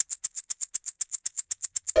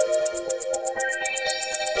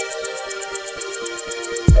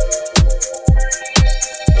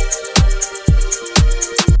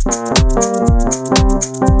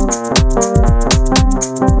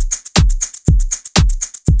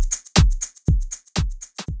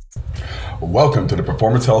Welcome to the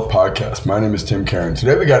Performance Health Podcast. My name is Tim Karen.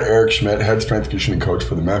 Today we got Eric Schmitt, head strength conditioning coach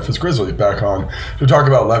for the Memphis Grizzlies, back on to talk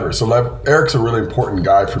about levers. So Eric's a really important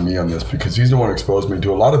guy for me on this because he's the one who exposed me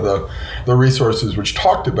to a lot of the resources which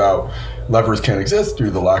talked about levers can't exist due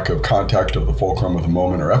to the lack of contact of the fulcrum of the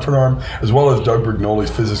moment or effort arm, as well as Doug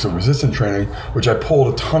Brignoli's physics of resistance training, which I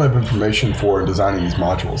pulled a ton of information for in designing these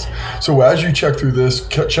modules. So as you check through this,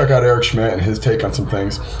 check out Eric Schmitt and his take on some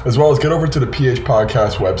things, as well as get over to the PH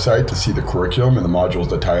Podcast website to see the curriculum and the modules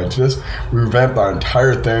that tie into this. We revamped the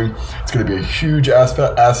entire thing. It's going to be a huge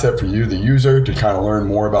asset for you, the user, to kind of learn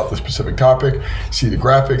more about the specific topic, see the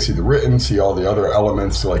graphics, see the written, see all the other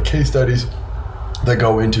elements, so like case studies that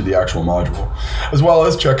go into the actual module, as well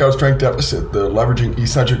as check out Strength Deficit, the leveraging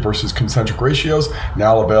eccentric versus concentric ratios,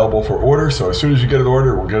 now available for order. So as soon as you get an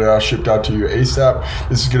order, we'll get it shipped out to you ASAP.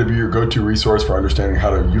 This is going to be your go-to resource for understanding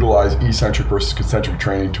how to utilize eccentric versus concentric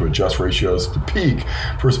training to adjust ratios to peak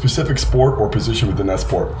for a specific sport or position within that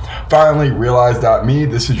sport. Finally, Realize.me.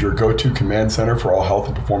 This is your go-to command center for all health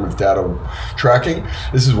and performance data tracking.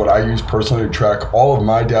 This is what I use personally to track all of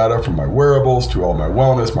my data, from my wearables to all my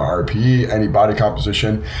wellness, my RPE, any body composition,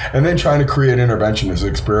 and then trying to create intervention as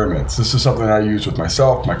experiments. This is something I use with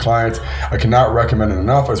myself, my clients. I cannot recommend it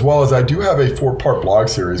enough, as well as I do have a 4-part blog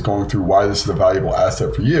series going through why this is a valuable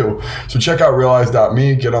asset for you. So check out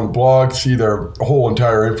Realize.me, get on the blog, see their whole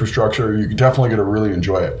entire infrastructure. You're definitely going to really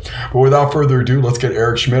enjoy it. But without further ado, let's get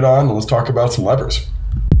Eric Schmitt on and let's talk about some levers.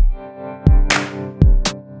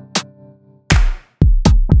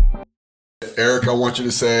 Eric, I want you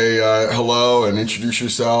to say hello and introduce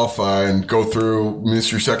yourself and go through. This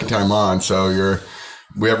is your second time on, so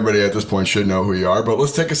everybody at this point should know who you are. But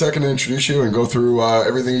let's take a second to introduce you and go through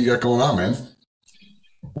everything you got going on, man.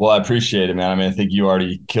 Well, I appreciate it, man. I mean, I think you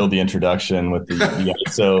already killed the introduction with the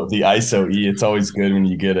ISO E. It's always good when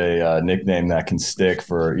you get a nickname that can stick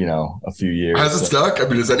for, a few years. Has it stuck? I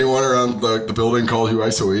mean, does anyone around the building call you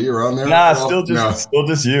ISO E around there? Nah, still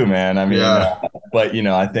just you, man. I mean, yeah. But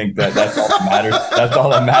I think that's all that matters. That's all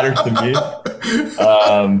that matters to me.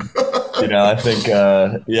 I think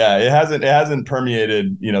it hasn't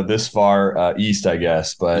permeated this far east, I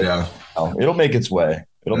guess, but it'll make its way.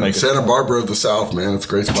 It'll make Santa Barbara of the South, man. It's a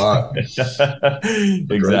great spot. Exactly.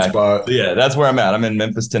 Great spot. So, yeah, that's where I'm at. I'm in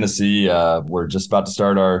Memphis, Tennessee. We're just about to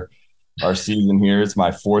start our season here. It's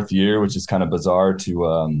my 4th year, which is kind of bizarre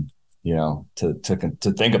to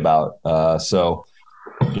think about. So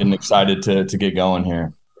getting excited to get going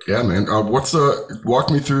here. Yeah, man.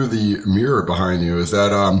 Walk me through the mirror behind you. Is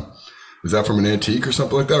that from an antique or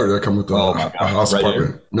something like that, or did that come with the house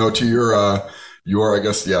apartment? Here? No, to your, I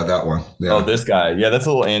guess, that one. Yeah. Oh, this guy. Yeah, that's a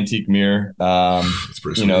little antique mirror. It's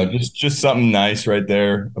pretty sweet. Just something nice right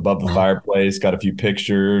there above the fireplace. Got a few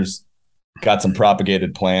pictures. Got some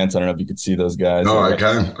propagated plants. I don't know if you could see those guys. No, I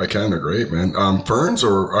can. They're great, man. Ferns, I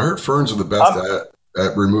heard ferns are the best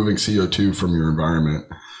at removing CO2 from your environment.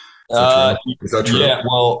 Is that true? Yeah,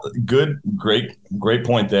 well, great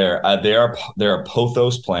point there. They are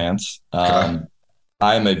pothos plants. Okay.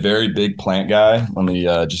 I am a very big plant guy. Let me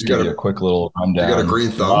just give you a quick little rundown. You got a green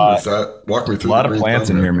thumb? Walk me through. A lot of plants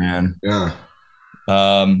in here, man. Yeah.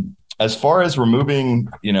 As far as removing,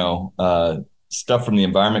 stuff from the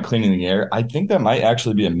environment, cleaning the air, I think that might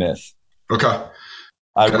actually be a myth. Okay.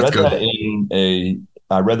 I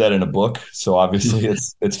read that in a book, so obviously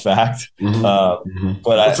it's fact. Mm-hmm.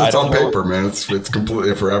 But it's on paper, man. It's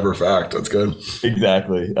completely a forever fact. That's good.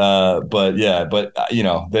 Exactly. For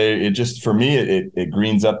me, it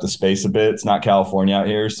greens up the space a bit. It's not California out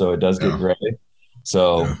here, so it does get gray.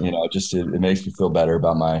 So it makes me feel better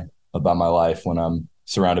about my life when I'm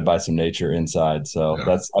surrounded by some nature inside. So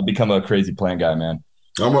I've become a crazy plant guy, man.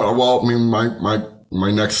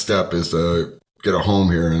 My next step is to get a home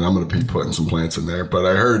here, and I'm going to be putting some plants in there. But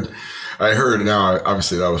I heard now,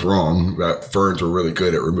 obviously that was wrong, that ferns were really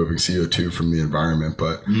good at removing CO2 from the environment.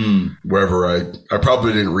 But wherever I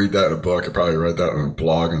probably didn't read that in a book. I probably read that on a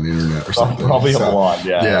blog on the internet or something. Probably a blog,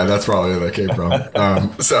 yeah. Yeah, that's probably where that came from.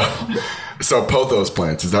 So pothos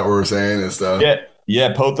plants, is that what we're saying?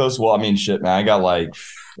 Yeah, pothos. Well, I mean, shit, man. I got like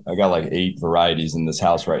 8 varieties in this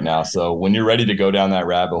house right now. So when you're ready to go down that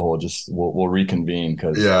rabbit hole, we'll reconvene,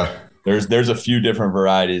 because there's a few different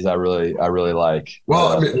varieties I really like.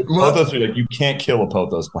 Well, pothos are like, you can't kill a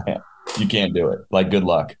pothos plant. You can't do it. Like, good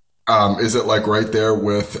luck. Is it like right there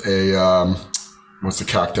with a what's the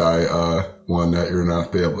cacti one that you're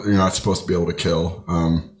not supposed to be able to kill?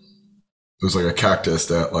 There's like a cactus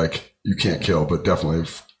that like you can't kill, but definitely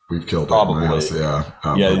we've killed it. Probably. In my house. Yeah.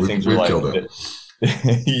 These things we've are killed it.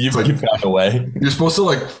 you like found a way. you're supposed to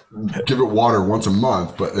like give it water once a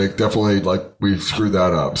month, but it definitely like we've screwed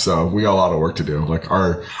that up. So we got a lot of work to do. Like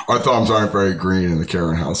our thumbs aren't very green in the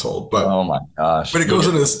Karen household, Oh my gosh. but it goes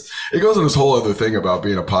in this whole other thing about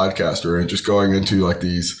being a podcaster and just going into like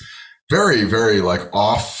these very, very like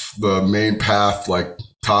off the main path like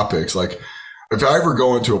topics. Like if I ever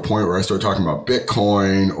go into a point where I start talking about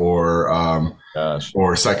Bitcoin or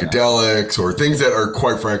psychedelics or things that are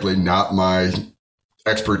quite frankly not my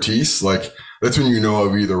expertise, like that's when you know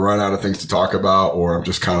I've either run out of things to talk about or I'm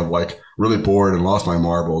just kind of like really bored and lost my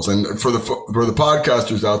marbles. And for the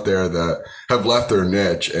podcasters out there that have left their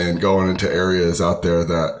niche and going into areas out there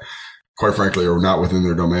that quite frankly are not within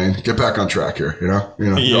their domain, get back on track here. You know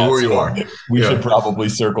who you are. We should probably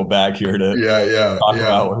circle back here to talk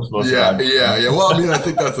about what we're supposed to. Yeah. Well, I mean, I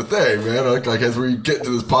think that's the thing, man. Like as we get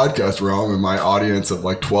to this podcast realm, and my audience of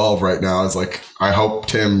like 12 right now is like, I hope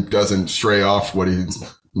Tim doesn't stray off what he's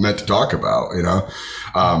meant to talk about.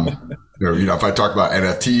 If I talk about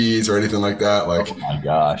NFTs or anything like that, like, oh my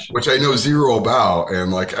gosh, which I know zero about,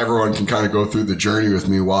 and like everyone can kind of go through the journey with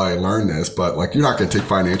me while I learn this, but like you're not going to take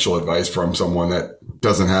financial advice from someone that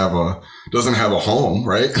doesn't have a home,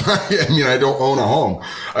 right? I mean, I don't own a home.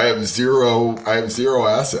 I have zero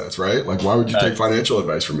assets, right? Like, why would you take financial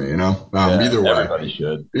advice from me? Either way, everybody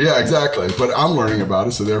should. Yeah, exactly. But I'm learning about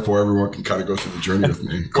it, so therefore everyone can kind of go through the journey with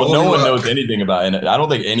me. Well, no one knows anything about it. I don't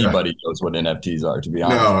think anybody knows what NFTs are, to be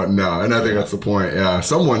honest. No, and I think that's the point. Yeah,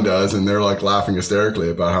 someone does, and they're like laughing hysterically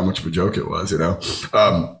about how much of a joke it was.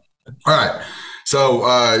 All right.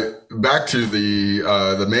 So back to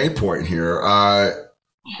the main point here.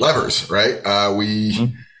 Levers, right? We've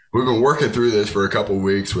been working through this for a couple of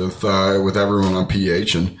weeks with everyone on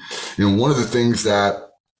PH, and one of the things that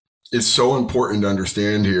is so important to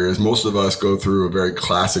understand here is most of us go through a very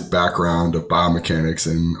classic background of biomechanics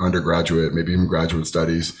in undergraduate, maybe even graduate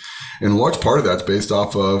studies, and a large part of that's based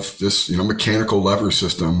off of this mechanical lever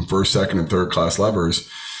system, first, second, and third class levers.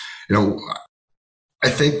 I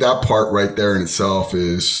think that part right there in itself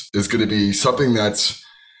is going to be something that's,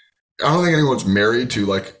 I don't think anyone's married to,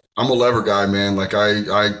 like, I'm a lever guy, man. Like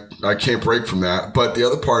I can't break from that. But the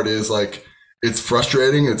other part is like, it's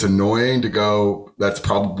frustrating. It's annoying to go, that's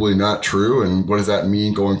probably not true. And what does that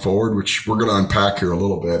mean going forward? Which we're going to unpack here a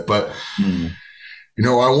little bit. But,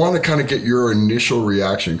 I want to kind of get your initial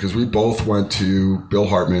reaction because we both went to Bill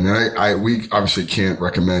Hartman, and we obviously can't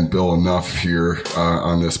recommend Bill enough here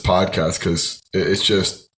on this podcast because it's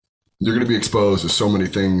just, you're going to be exposed to so many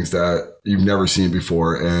things that you've never seen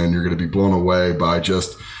before, and you're going to be blown away by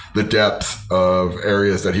just the depth of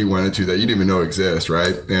areas that he went into that you didn't even know exist,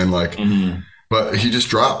 right? And like, but he just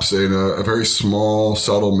drops in a very small,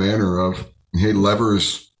 subtle manner of, hey,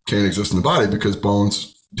 levers can't exist in the body because bones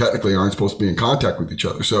technically aren't supposed to be in contact with each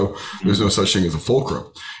other. So there's no such thing as a fulcrum.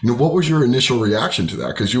 What was your initial reaction to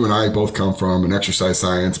that? Because you and I both come from an exercise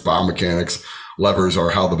science, biomechanics. Levers are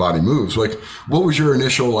how the body moves. Like, what was your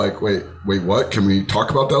initial like? Wait, what? Can we talk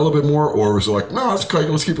about that a little bit more? Or was it like, no, let's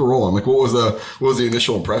keep it rolling? Like, what was the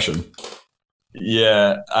initial impression?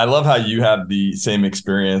 Yeah, I love how you have the same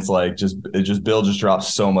experience. Like, Bill just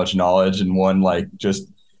drops so much knowledge, and one like just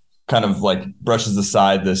kind of like brushes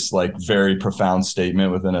aside this like very profound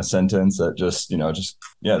statement within a sentence that just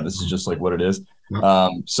this is just like what it is.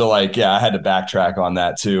 So like, yeah, I had to backtrack on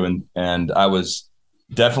that too, and I was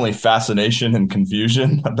definitely fascination and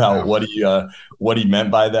confusion about what he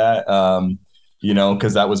meant by that.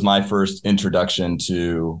 Because that was my first introduction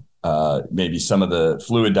to maybe some of the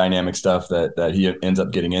fluid dynamic stuff that he ends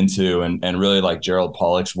up getting into, and really like Gerald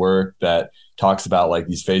Pollack's work that talks about like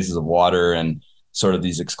these phases of water and sort of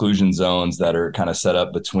these exclusion zones that are kind of set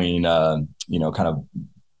up between, kind of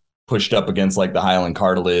pushed up against like the hyaline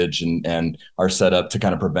cartilage and are set up to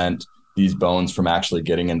kind of prevent these bones from actually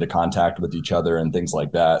getting into contact with each other and things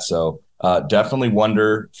like that. So definitely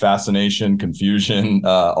wonder, fascination, confusion,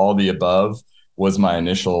 all the above was my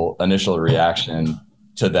initial reaction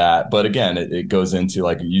to that. But again, it goes into,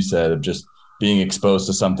 like you said, of just being exposed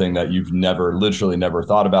to something that you've literally never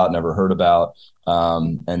thought about, never heard about.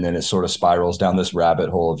 And then it sort of spirals down this rabbit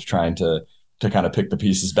hole of trying to kind of pick the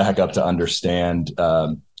pieces back up to understand,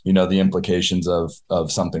 the implications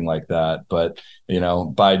of something like that. But,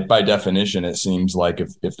 by definition, it seems like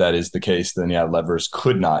if that is the case, then yeah, levers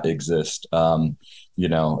could not exist,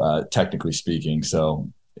 technically speaking.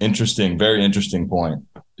 So interesting, very interesting point.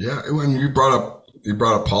 Yeah. When you brought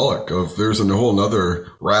up Pollock, there's a whole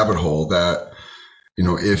nother rabbit hole that,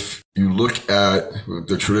 if you look at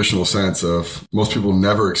the traditional sense of, most people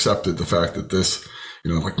never accepted the fact that this,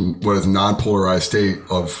 like what is non-polarized state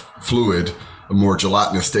of fluid, a more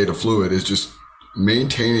gelatinous state of fluid, is just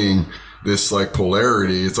maintaining this like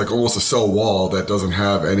polarity. It's like almost a cell wall that doesn't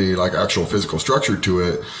have any like actual physical structure to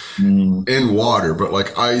it in water, but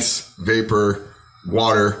like ice, vapor,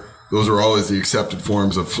 water, those are always the accepted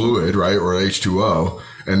forms of fluid, right? Or H2O.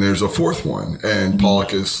 And there's a fourth one. And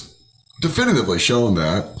Pollock has definitively shown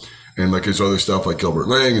that. And like there's other stuff like Gilbert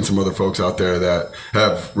Lang and some other folks out there that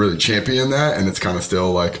have really championed that. And it's kind of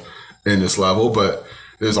still like in this level, but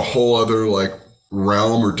there's a whole other like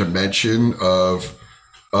realm or dimension of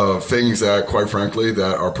things that, quite frankly,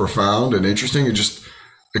 that are profound and interesting.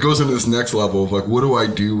 It goes into this next level of like, what do I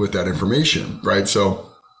do with that information, right? So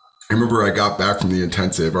I remember I got back from the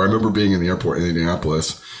intensive, or I remember being in the airport in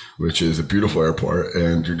Indianapolis, which is a beautiful airport,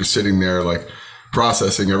 and you're just sitting there like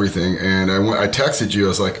processing everything. And I texted you. I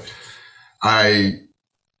was like, I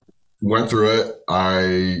went through it.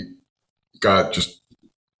 I got just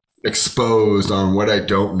exposed on what I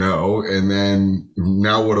don't know, and then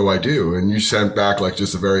now what do I do? And you sent back like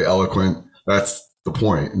just a very eloquent, that's the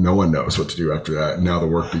point. No one knows what to do after that. And now the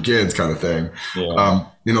work begins kind of thing. Yeah.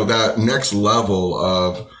 That next level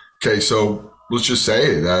of, okay, so let's just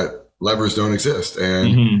say that levers don't exist,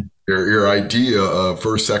 and your idea of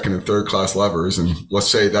first, second, and third class levers, and let's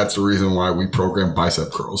say that's the reason why we program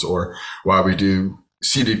bicep curls or why we do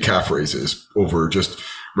seated calf raises over just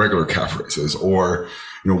regular calf raises, or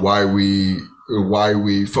why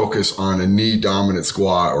we focus on a knee dominant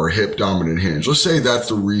squat or hip dominant hinge. Let's say that's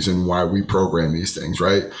the reason why we program these things,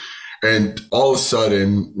 right? And all of a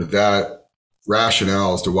sudden that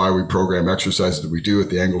rationale as to why we program exercises that we do at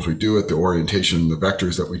the angles we do it, the orientation, the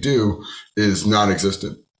vectors that we do is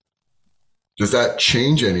non-existent. Does that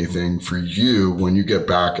change anything for you when you get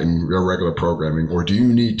back in your regular programming, or do you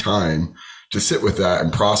need time to sit with that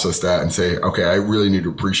and process that and say, okay, I really need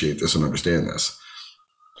to appreciate this and understand this?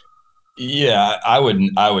 Yeah, I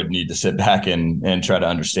would need to sit back and try to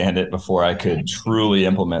understand it before I could truly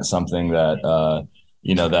implement something that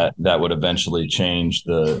that would eventually change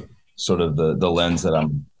the sort of the lens that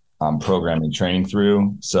I'm programming training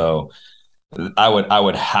through. So I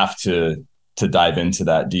would have to dive into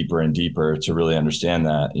that deeper and deeper to really understand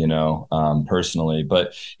that, personally.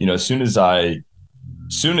 But as soon as I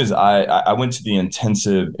went to the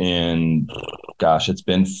intensive in, gosh, it's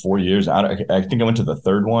been 4 years. I think I went to the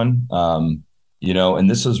third one, and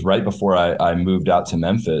this was right before I moved out to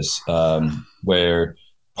Memphis, where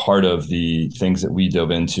part of the things that we dove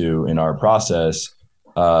into in our process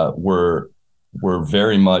were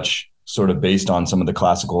very much sort of based on some of the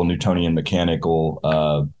classical Newtonian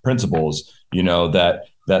mechanical principles,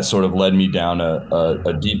 that sort of led me down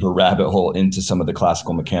a deeper rabbit hole into some of the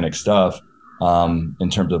classical mechanic stuff. In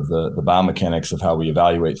terms of the biomechanics of how we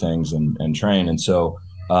evaluate things and train. And so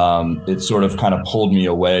it sort of kind of pulled me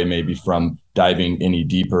away maybe from diving any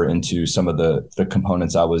deeper into some of the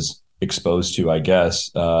components I was exposed to, I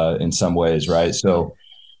guess, in some ways. Right. So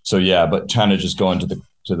yeah, but kind of just going to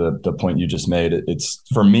the point you just made, it's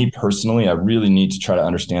for me personally, I really need to try to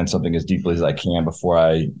understand something as deeply as I can before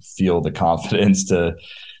I feel the confidence to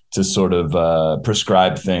sort of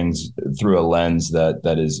prescribe things through a lens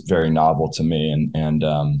that is very novel to me. And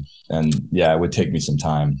yeah, it would take me some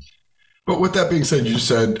time. But with that being said, you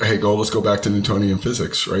said, hey, let's go back to Newtonian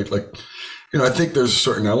physics, right? Like, I think there's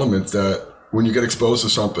certain elements that when you get exposed to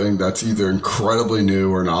something that's either incredibly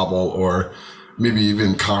new or novel or maybe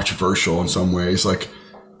even controversial in some ways, like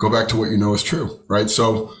go back to what you know is true, right?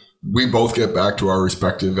 So we both get back to our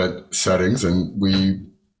respective settings and we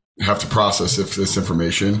have to process this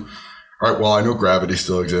information. All right, well, I know gravity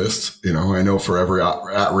still exists. I know for every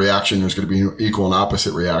reaction, there's going to be an equal and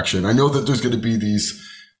opposite reaction. I know that there's going to be these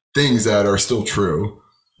things that are still true.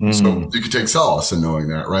 So you can take solace in knowing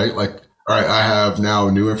that, right? Like, all right, I have now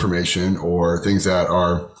new information or things that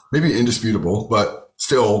are maybe indisputable, but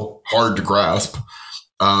still hard to grasp.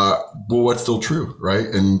 Well, what's still true, right?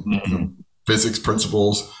 And physics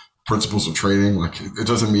principles of training, like it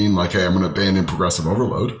doesn't mean like, hey, I'm going to abandon progressive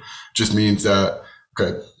overload. It just means that,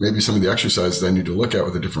 okay, maybe some of the exercises I need to look at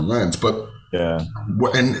with a different lens. But yeah,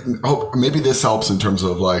 and maybe this helps in terms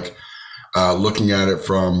of like looking at it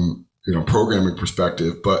from programming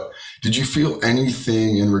perspective. But did you feel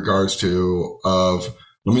anything in regards to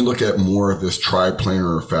let me look at more of this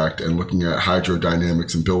triplanar effect and looking at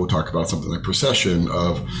hydrodynamics, and Bill would talk about something like precession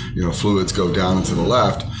of fluids go down and to the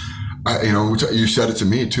left. You said it to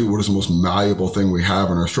me too. What is the most malleable thing we have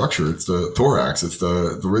in our structure? It's the thorax. It's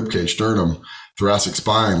the rib cage, sternum, thoracic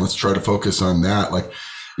spine. Let's try to focus on that. Like,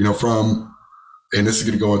 and this is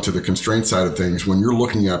going to go into the constraint side of things. When you're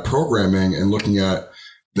looking at programming and looking at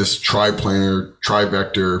this triplanar,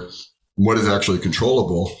 trivector, what is actually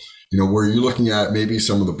controllable, were you looking at maybe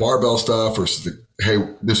some of the barbell stuff, or hey,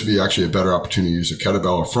 this would be actually a better opportunity to use a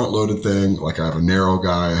kettlebell or front loaded thing? Like I have a narrow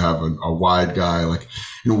guy, I have a wide guy. Like,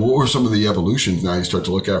 what were some of the evolutions now you start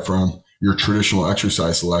to look at from your traditional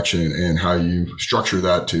exercise selection and how you structure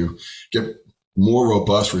that to get more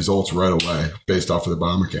robust results right away based off of the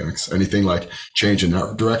biomechanics? Anything like change in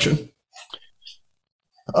that direction?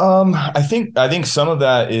 I think some of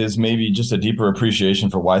that is maybe just a deeper appreciation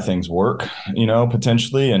for why things work,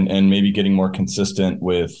 potentially, and maybe getting more consistent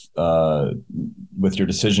with your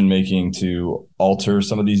decision making to alter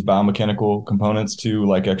some of these biomechanical components to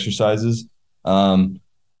like exercises.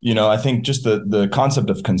 I think just the concept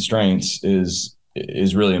of constraints is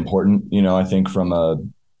really important. I think from a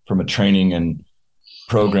training and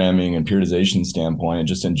programming and periodization standpoint, and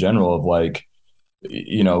just in general of like,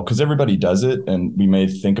 because everybody does it and we may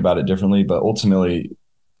think about it differently, but ultimately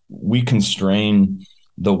we constrain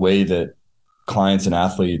the way that clients and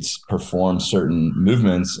athletes perform certain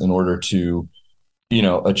movements in order to,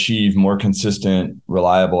 achieve more consistent,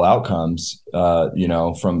 reliable outcomes,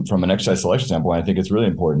 from an exercise selection standpoint. I think it's really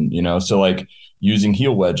important, so like using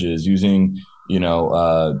heel wedges, using,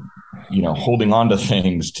 holding on to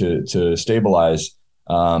things to stabilize,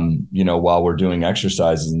 while we're doing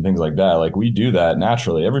exercises and things like that. Like we do that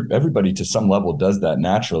naturally. Everybody to some level does that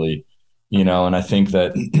naturally, and I think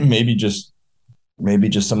that maybe just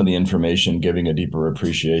some of the information giving a deeper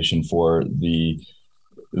appreciation for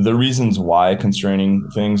the reasons why constraining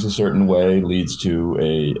things a certain way leads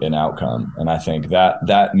to an outcome. And I think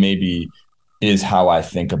that maybe is how I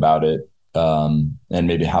think about it. And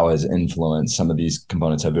maybe how has influenced some of these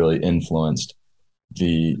components have really influenced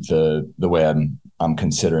the way I'm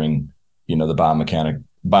considering, the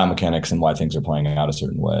biomechanics and why things are playing out a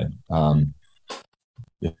certain way.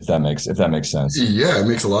 If that makes sense. Yeah, it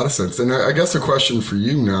makes a lot of sense. And I guess the question for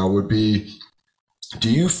you now would be, do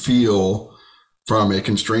you feel from a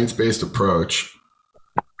constraints-based approach,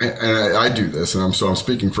 and I do this, and I'm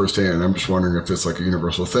speaking firsthand, I'm just wondering if it's like a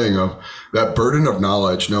universal thing of that burden of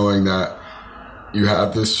knowledge, knowing that you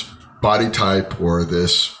have this body type or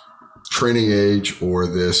this training age or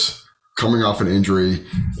this coming off an injury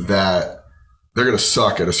that they're going to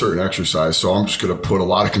suck at a certain exercise. So I'm just going to put a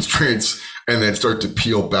lot of constraints and then start to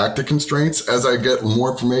peel back the constraints as I get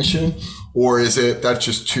more information? Or is it that's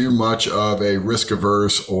just too much of a risk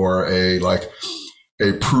averse or a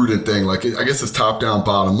prudent thing? Like, I guess it's top down,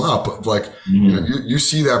 bottom up. Like, you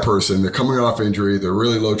see that person, they're coming off injury, they're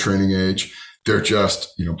really low training age. They're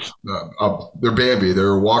just, they're Bambi,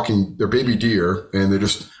 they're walking, they're baby deer, and they're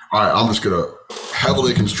just, all right, I'm just going to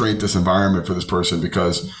heavily constrain this environment for this person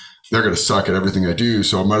because they're going to suck at everything I do.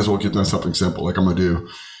 So I might as well give them something simple. Like I'm going to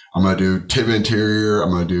do tibia anterior.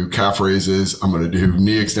 I'm going to do calf raises. I'm going to do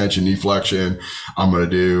knee extension, knee flexion. I'm going to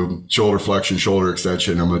do shoulder flexion, shoulder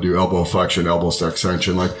extension. I'm going to do elbow flexion, elbow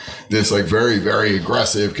extension. Like this, like very, very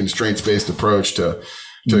aggressive constraints-based approach to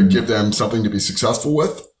give them something to be successful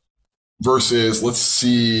with versus let's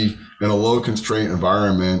see in a low constraint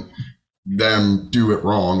environment, them do it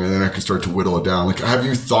wrong. And then I can start to whittle it down. Like, have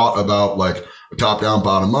you thought about like top down,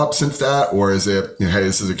 bottom up since that? Or is it, hey,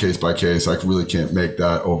 this is a case by case. I really can't make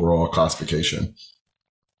that overall classification.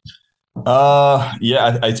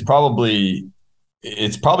 Yeah, it's probably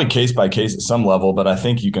case by case at some level, but I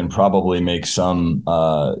think you can probably make some,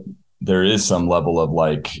 there is some level of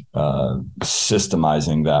like,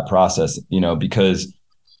 systemizing that process, because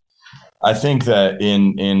I think that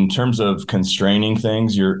in terms of constraining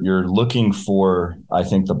things, you're looking for, I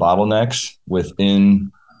think, the bottlenecks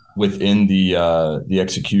within the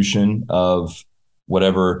execution of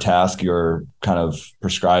whatever task you're kind of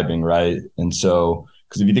prescribing, right? And so,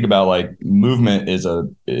 because if you think about like movement is a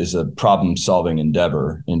problem solving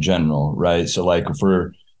endeavor in general, right? So like if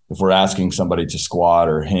we're asking somebody to squat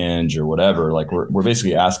or hinge or whatever, like we're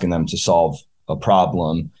basically asking them to solve a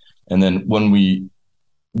problem, and then when we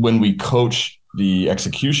coach the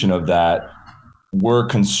execution of that, we're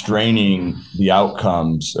constraining the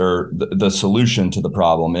outcomes or the solution to the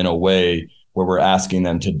problem in a way where we're asking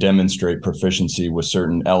them to demonstrate proficiency with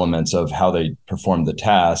certain elements of how they perform the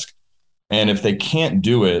task. And if they can't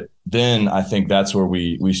do it, then I think that's where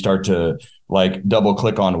we start to like double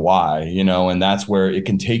click on why, and that's where it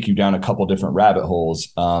can take you down a couple different rabbit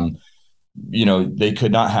holes. They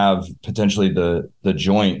could not have potentially the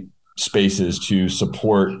joint spaces to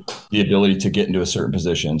support the ability to get into a certain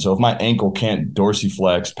position. So if my ankle can't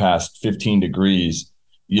dorsiflex past 15 degrees,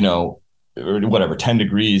 or whatever, 10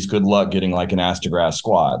 degrees, good luck getting like an ass to grass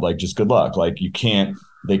squat. Like just good luck. Like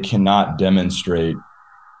they cannot demonstrate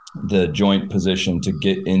the joint position to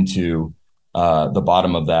get into the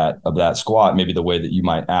bottom of that squat, maybe the way that you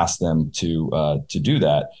might ask them to do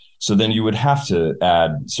that. So then you would have to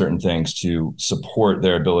add certain things to support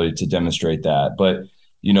their ability to demonstrate that. But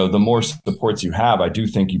the more supports you have, I do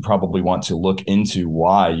think you probably want to look into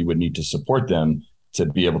why you would need to support them to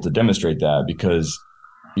be able to demonstrate that, because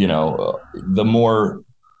the more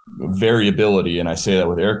variability, and I say that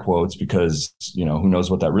with air quotes because who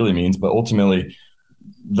knows what that really means, but ultimately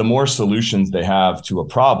the more solutions they have to a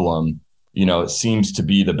problem, it seems to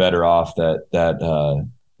be the better off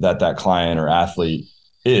that client or athlete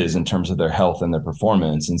is in terms of their health and their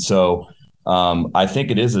performance. And so I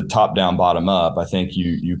think it is a top down, bottom up. I think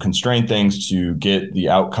you constrain things to get the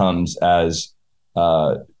outcomes as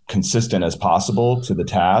consistent as possible to the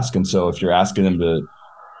task. And so if you're asking them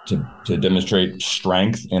to demonstrate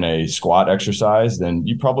strength in a squat exercise, then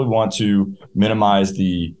you probably want to minimize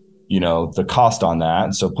the cost on that.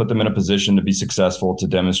 And so put them in a position to be successful, to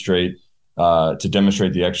demonstrate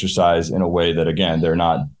the exercise in a way that, again, they're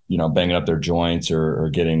not, banging up their joints or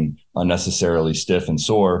getting unnecessarily stiff and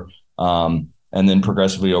sore. And then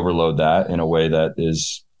progressively overload that in a way that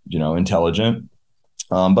is, intelligent.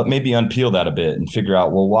 But maybe unpeel that a bit and figure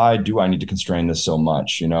out, well, why do I need to constrain this so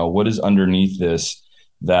much? What is underneath this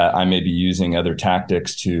that I may be using other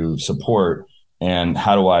tactics to support? And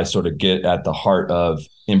how do I sort of get at the heart of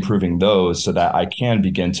improving those so that I can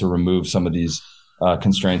begin to remove some of these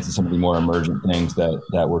constraints and some of the more emergent things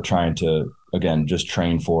that we're trying to, again, just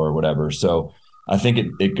train for or whatever. So I think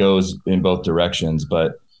it goes in both directions,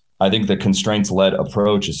 but I think the constraints-led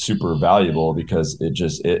approach is super valuable because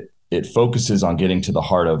it focuses on getting to the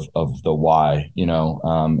heart of the why,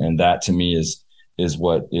 and that to me is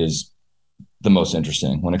what is the most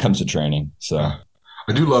interesting when it comes to training. So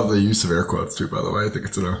I do love the use of air quotes too, by the way. I think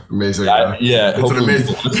it's an amazing. It's an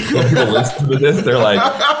amazing. When people listen to this, they're like,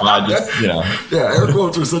 Yeah, air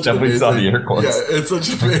quotes are such definitely saw the air quotes. Yeah, it's such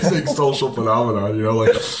an amazing social phenomenon.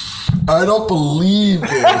 Like, I don't believe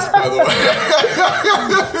this, by the way.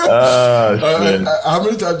 How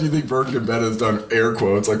many times do you think Berg and Ben has done air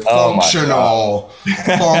quotes like functional,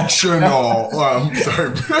 functional?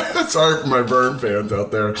 Sorry for my Burn fans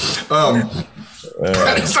out there.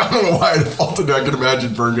 I don't know why I defaulted. I can imagine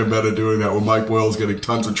Vern Gambetta doing that when Mike Boyle's getting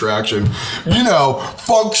tons of traction.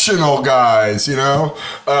 Functional guys. Sorry.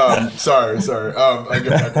 I get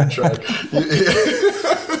back on track.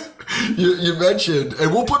 You mentioned,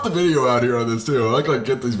 and we'll put the video out here on this too. I like to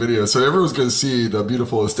get these videos so everyone's going to see the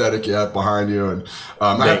beautiful aesthetic you have behind you. And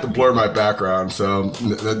I have to blur my background, so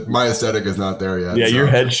my aesthetic is not there yet. Yeah, so. Your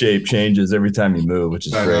head shape changes every time you move, which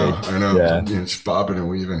is great. I know. Yeah. Just bobbing and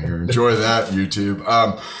weaving here. Enjoy that, YouTube.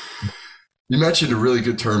 You mentioned a really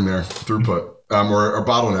good term there, throughput. Or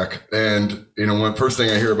bottleneck. And, when first thing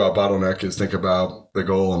I hear about bottleneck is think about the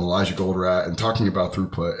goal and Elijah Goldratt and talking about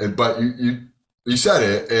throughput. But you said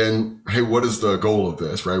it, and hey, what is the goal of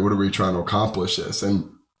this, right? What are we trying to accomplish this? And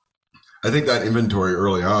I think that inventory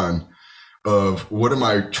early on of what am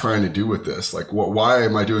I trying to do with this? Like, why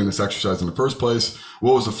am I doing this exercise in the first place?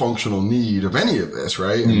 What was the functional need of any of this,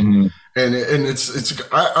 right? Mm-hmm. And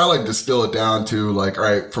I like to distill it down to like, all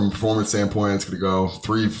right, from a performance standpoint, it's going to go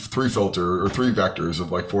three vectors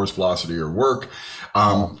of like force, velocity, or work.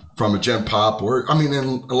 From a gen pop,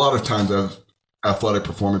 and a lot of times I have athletic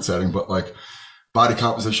performance setting, but like, body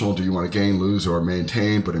compositional, do you want to gain, lose, or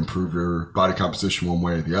maintain, but improve your body composition one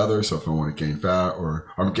way or the other? So if I want to gain fat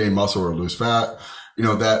or gain muscle or lose fat,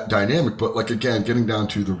 that dynamic. But like, again, getting down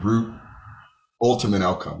to the root ultimate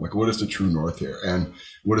outcome, like what is the true north here? And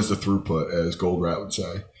what is the throughput, as Goldratt would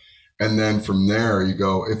say? And then from there you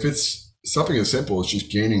go, if it's something as simple as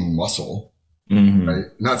just gaining muscle, mm-hmm. right?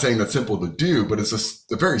 Not saying that's simple to do, but it's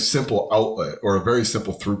a very simple outlet or a very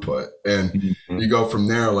simple throughput. And mm-hmm. you go from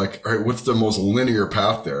there, like, all right, what's the most linear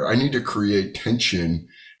path there? I need to create tension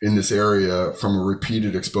in this area from a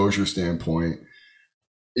repeated exposure standpoint.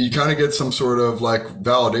 You kind of get some sort of like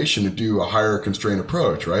validation to do a higher constraint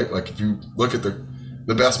approach, right? Like if you look at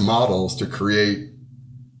the best models to create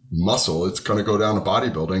muscle, it's going to go down to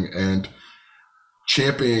bodybuilding and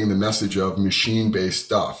championing the message of machine-based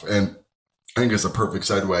stuff. And I think it's a perfect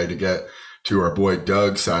segue to get to our boy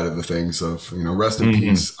Doug's side of the things of, rest in mm-hmm.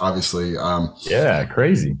 peace, obviously.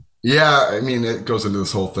 Crazy. Yeah. It goes into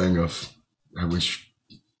this whole thing of, I wish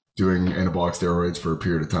doing anabolic steroids for a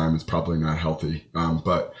period of time is probably not healthy.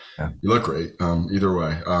 But you look great. Either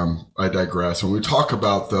way, I digress. When we talk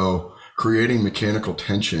about, though, creating mechanical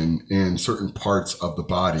tension in certain parts of the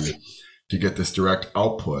body to get this direct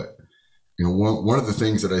output, one of the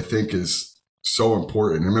things that I think is so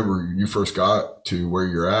important. I remember you first got to where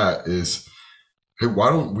you're at is, hey, why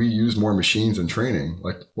don't we use more machines in training?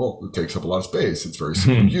 Like, well, it takes up a lot of space. It's very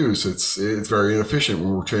single use. It's very inefficient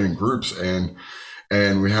when we're training groups,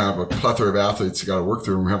 and we have a plethora of athletes you got to work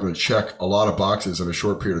through, and we're having to check a lot of boxes in a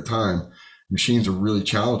short period of time. Machines are really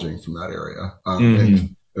challenging from that area,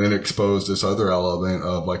 and then expose this other element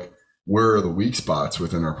of like, where are the weak spots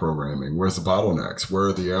within our programming? Where's the bottlenecks? Where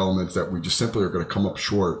are the elements that we just simply are going to come up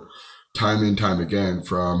short time and time again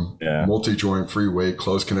from multi-joint, free weight,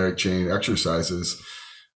 closed kinetic chain exercises?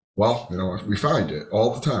 Well, we find it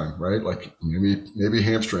all the time, right? Like maybe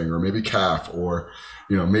hamstring, or maybe calf, or,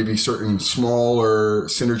 maybe certain smaller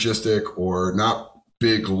synergistic or not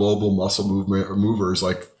big global muscle movement or movers,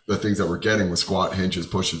 like the things that we're getting with squat, hinges,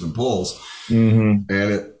 pushes, and pulls. And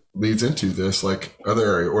it leads into this like other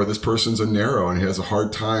area, or this person's a narrow and he has a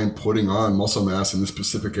hard time putting on muscle mass in this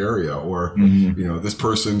specific area, or this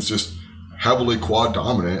person's just heavily quad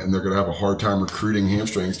dominant and they're going to have a hard time recruiting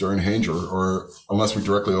hamstrings during hinge, or unless we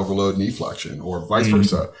directly overload knee flexion, or vice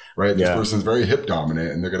versa, right? This person's very hip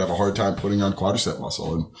dominant and they're going to have a hard time putting on quadricep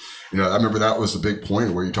muscle. And I remember that was the big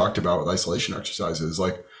point where you talked about with isolation exercises,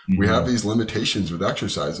 like we have these limitations with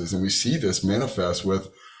exercises, and we see this manifest with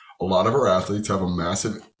a lot of our athletes have a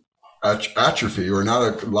massive atrophy, or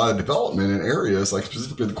not a lot of development in areas like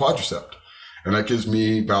specifically the quadricep. And that gives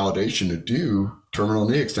me validation to do terminal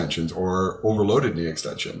knee extensions or overloaded knee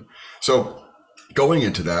extension. So going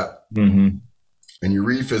into that, and you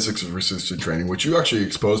read Physics of Resistance Training, which you actually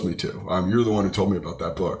exposed me to. You're the one who told me about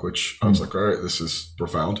that book, which I was like, all right, this is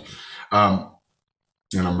profound.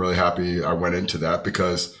 And I'm really happy I went into that,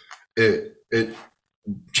 because it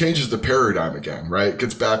changes the paradigm again, right? It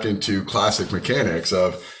gets back into classic mechanics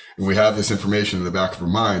of, and we have this information in the back of our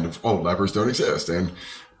mind of, oh, levers don't exist. And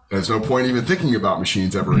there's no point even thinking about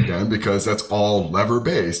machines ever again, because that's all lever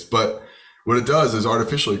based. But what it does is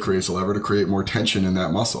artificially creates a lever to create more tension in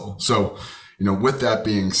that muscle. So, with that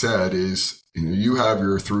being said, is, you have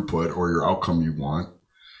your throughput or your outcome you want,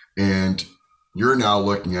 and you're now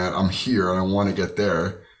looking at, I'm here and I want to get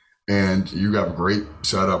there. And you have a great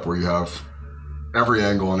setup where you have every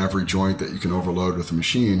angle and every joint that you can overload with a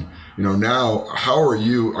machine. Now, how are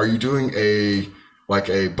you doing a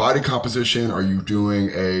body composition? Are you doing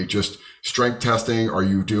a just strength testing? Are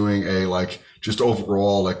you doing a just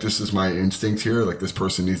overall, this is my instinct here, this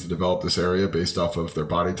person needs to develop this area based off of their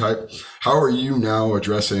body type? How are you now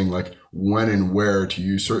addressing when and where to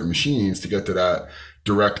use certain machines to get to that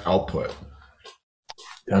direct output?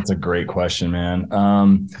 That's a great question, man.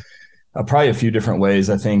 Probably a few different ways.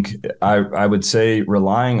 I think I would say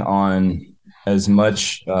relying on as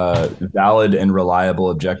much valid and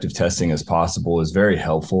reliable objective testing as possible is very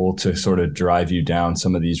helpful to sort of drive you down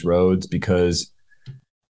some of these roads, because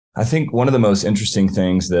I think one of the most interesting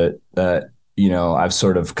things that I've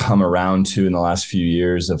sort of come around to in the last few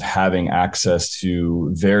years of having access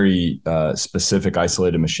to very specific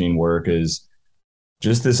isolated machine work is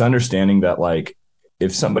just this understanding that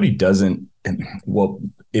if somebody doesn't,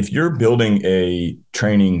 if you're building a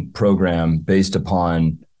training program based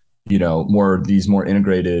upon, more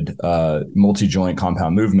integrated multi-joint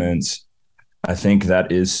compound movements, I think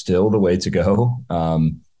that is still the way to go,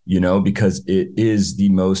 because it is the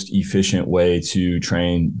most efficient way to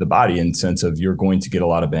train the body, in the sense of you're going to get a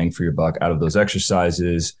lot of bang for your buck out of those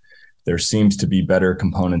exercises. There seems to be better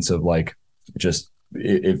components of just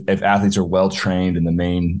if athletes are well trained in the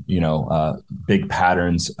main, big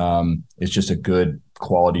patterns, it's just a good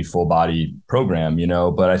quality full body program,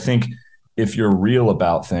 But I think if you're real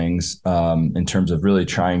about things, in terms of really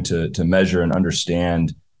trying to measure and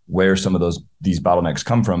understand where some of these bottlenecks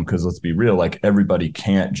come from, because let's be real, everybody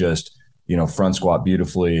can't just, front squat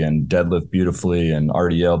beautifully and deadlift beautifully and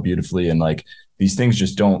RDL beautifully, and these things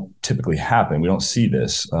just don't typically happen. We don't see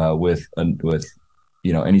this with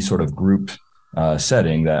any sort of group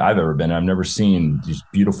setting that I've ever been in. I've never seen these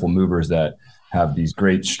beautiful movers that have these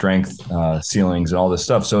great strength ceilings and all this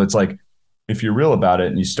stuff. So it's if you're real about it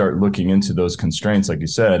and you start looking into those constraints, like you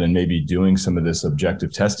said, and maybe doing some of this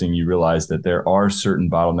objective testing, you realize that there are certain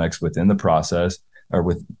bottlenecks within the process or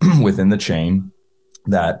within the chain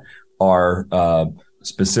that are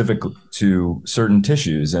specific to certain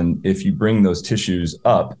tissues. And if you bring those tissues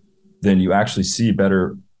up, then you actually see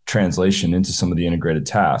better translation into some of the integrated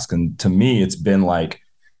tasks. And to me, it's been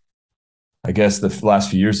I guess the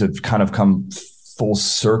last few years have kind of come full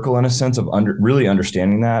circle in a sense of really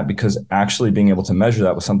understanding that, because actually being able to measure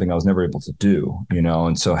that was something I was never able to do,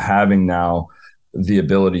 and so having now the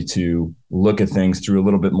ability to look at things through a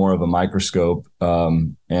little bit more of a microscope,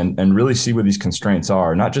 and really see what these constraints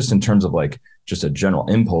are, not just in terms of just a general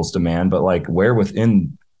impulse demand, but where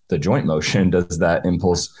within the joint motion does that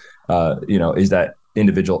impulse, is that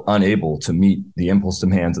individual unable to meet the impulse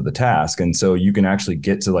demands of the task. And so you can actually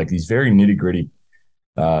get to like these very nitty gritty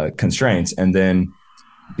constraints, and then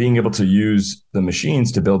being able to use the machines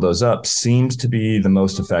to build those up seems to be the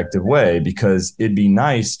most effective way, because it'd be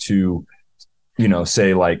nice to,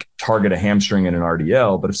 say like target a hamstring in an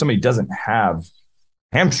RDL, but if somebody doesn't have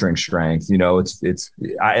hamstring strength,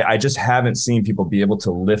 I just haven't seen people be able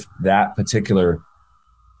to lift that particular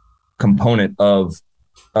component of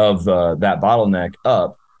that bottleneck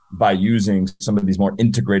up by using some of these more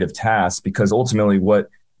integrative tasks, because ultimately what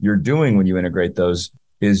you're doing when you integrate those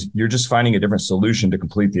is you're just finding a different solution to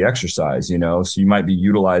complete the exercise, so you might be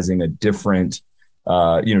utilizing a different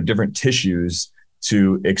different tissues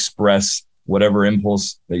to express whatever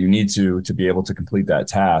impulse that you need to be able to complete that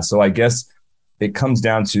task. So I guess it comes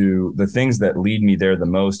down to the things that lead me there the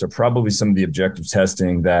most are probably some of the objective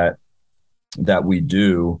testing that we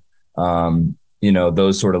do.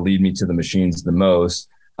 Those sort of lead me to the machines the most.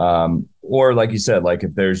 Or like you said, like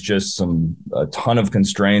if there's just a ton of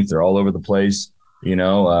constraints, they're all over the place.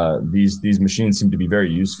 These machines seem to be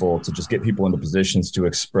very useful to just get people into positions to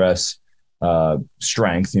express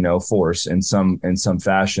strength, force in some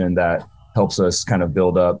fashion that helps us kind of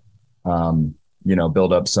build up some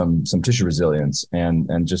tissue resilience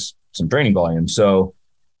and just some training volume. So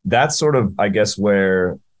that's sort of, I guess,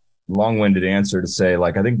 where long-winded answer to say,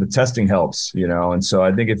 like, I think the testing helps, and so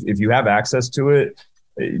I think if you have access to it,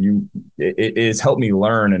 it's helped me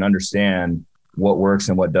learn and understand what works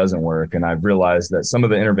and what doesn't work. And I've realized that some of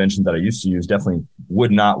the interventions that I used to use definitely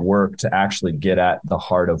would not work to actually get at the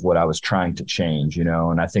heart of what I was trying to change,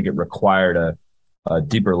 and I think it required a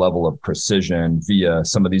deeper level of precision via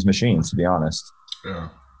some of these machines, to be honest. Yeah.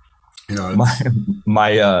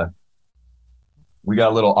 We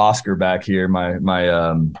got a little Oscar back here. My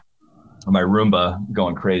Roomba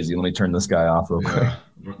going crazy. Let me turn this guy off real quick.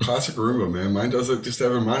 Classic Roomba, man. Mine does it, just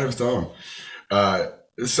have a mind of its own. Can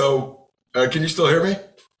you still hear me?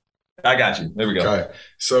 I got you. There we go. Okay.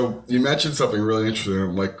 So you mentioned something really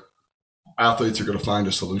interesting, like athletes are going to find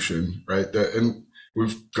a solution, right? And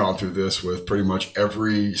we've gone through this with pretty much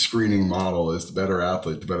every screening model. Is the better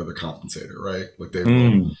athlete, the better the compensator, right? Like they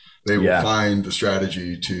will find the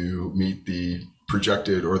strategy to meet the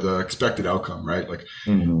projected or the expected outcome, right? Like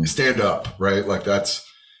stand up, right? Like that's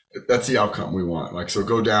the outcome we want. Like, so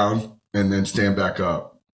go down and then stand back up.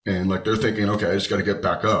 And like, they're thinking, okay, I just got to get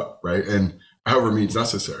back up. Right. And however means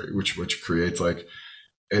necessary, which creates like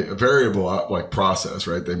a variable like process,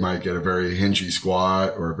 right? They might get a very hingy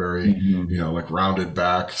squat or a very, like rounded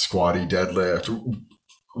back, squatty deadlift,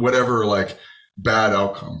 whatever, like bad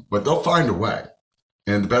outcome, but they'll find a way.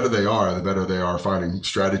 And the better they are finding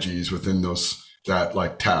strategies within that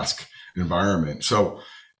like task environment. So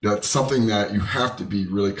that's something that you have to be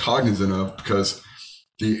really cognizant of, because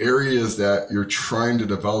the areas that you're trying to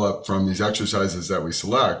develop from these exercises that we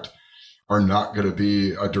select are not going to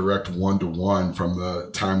be a direct one-to-one from the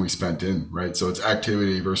time we spent in, right? So it's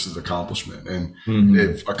activity versus accomplishment. And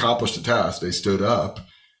they've accomplished a task. They stood up.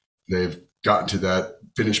 They've gotten to that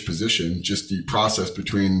finished position. Just the process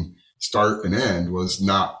between start and end was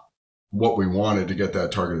not what we wanted to get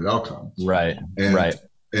that targeted outcome. Right.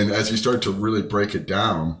 And as you start to really break it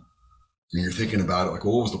down and you're thinking about it, like,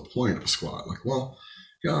 well, what was the point of a squat? Like, well,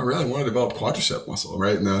 I really want to develop quadricep muscle,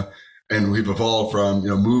 right? And we've evolved from,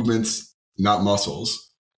 movements, not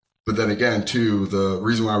muscles. But then again, too, the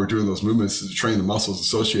reason why we're doing those movements is to train the muscles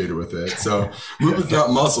associated with it. So movements,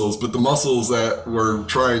 not muscles, but the muscles that we're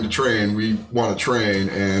trying to train, we want to train,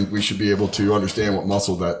 and we should be able to understand what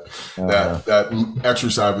muscle that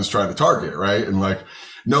exercise was trying to target, right? And like,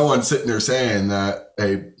 no one's sitting there saying that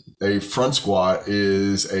a front squat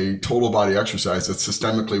is a total body exercise that's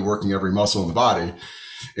systemically working every muscle in the body.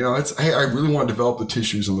 It's, hey, I really want to develop the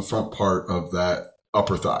tissues in the front part of that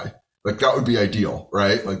upper thigh. Like, that would be ideal,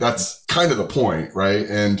 right? Like, that's kind of the point, right?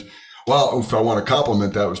 And well, if I want to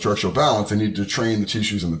complement that with structural balance, I need to train the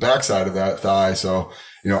tissues on the backside of that thigh. So,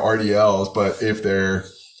 RDLs, but if they're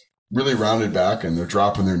really rounded back and they're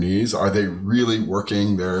dropping their knees, are they really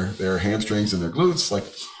working their hamstrings and their glutes? Like,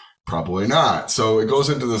 probably not. So it goes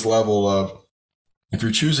into this level of, if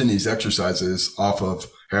you're choosing these exercises off of,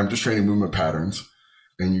 hey, I'm just training movement patterns,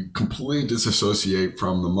 and you completely disassociate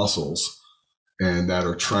from the muscles and that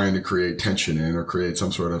are trying to create tension in or create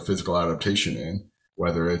some sort of physical adaptation in,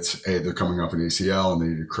 whether it's, hey, they're coming off an ACL and they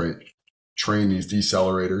need to train these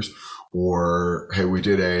decelerators, or, hey, we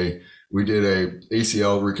did a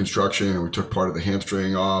ACL reconstruction and we took part of the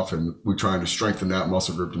hamstring off and we're trying to strengthen that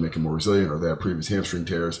muscle group to make it more resilient, or they have previous hamstring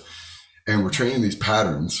tears. And we're training these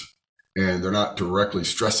patterns and they're not directly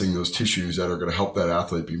stressing those tissues that are going to help that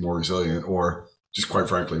athlete be more resilient or just quite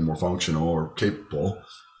frankly more functional or capable,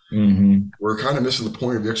 Mm-hmm. we're kind of missing the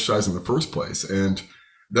point of the exercise in the first place. And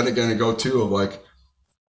then again, I go too of like,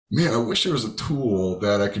 man, I wish there was a tool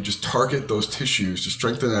that I could just target those tissues to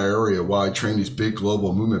strengthen that area while I train these big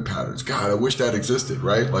global movement patterns. God, I wish that existed,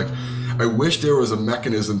 right? Like, I wish there was a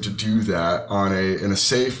mechanism to do that in a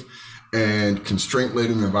safe and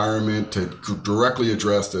constraint-laden environment to directly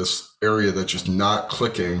address this area that's just not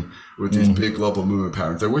clicking with these big global movement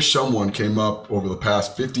patterns. I wish someone came up over the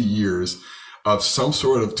past 50 years of some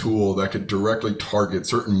sort of tool that could directly target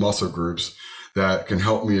certain muscle groups that can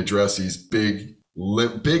help me address these big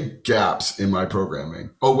gaps in my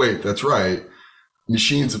programming. Oh, wait, that's right.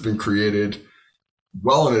 Machines have been created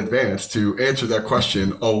well in advance to answer that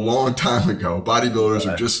question a long time ago.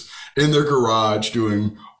 Bodybuilders are just in their garage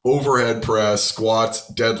doing overhead press,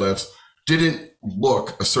 squats, deadlifts, didn't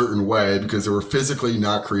look a certain way because they were physically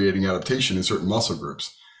not creating adaptation in certain muscle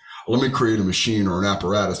groups. Let me create a machine or an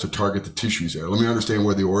apparatus to target the tissues there. Let me understand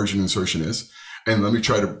where the origin insertion is. And let me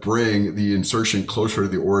try to bring the insertion closer to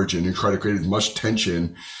the origin and try to create as much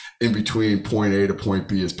tension in between point A to point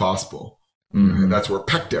B as possible. Mm-hmm. And that's where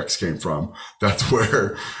pec decks came from. That's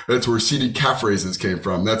where seated calf raises came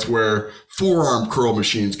from. That's where forearm curl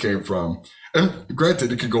machines came from. And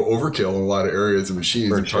granted, it could go overkill in a lot of areas of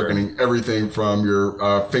machines, targeting everything from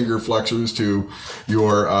your finger flexors to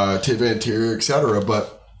your tibia anterior, et cetera.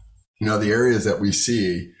 But, the areas that we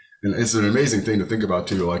see, and it's an amazing thing to think about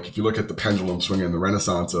too. Like if you look at the pendulum swing in the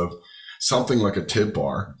Renaissance of something like a tib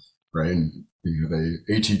bar, right? And the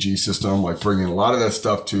ATG system, like bringing a lot of that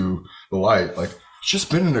stuff to the light, like it's just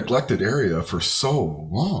been a neglected area for so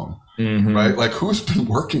long, right? Like who's been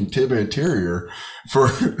working tib anterior for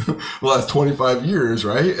the last 25 years,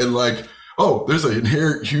 right? And like, oh, there's an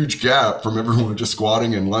inherent huge gap from everyone just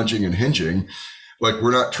squatting and lunging and hinging. Like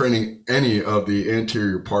we're not training any of the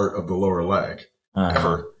anterior part of the lower leg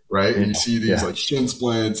ever. Right. And you see these like shin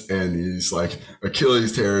splints and these like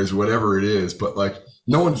Achilles tears, whatever it is. But like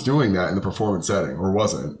no one's doing that in the performance setting or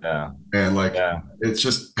wasn't. Yeah. And like it's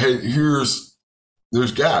just, hey,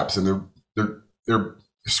 there's gaps and they're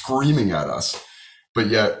screaming at us. But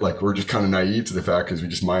yet like we're just kind of naive to the fact because we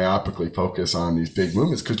just myopically focus on these big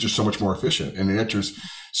movements because it's just so much more efficient and it answers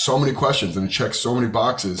so many questions and it checks so many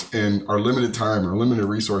boxes in our limited time, our limited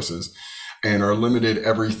resources, and our limited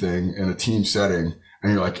everything in a team setting.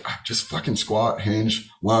 And you're like, just fucking squat, hinge,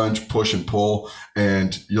 lunge, push and pull,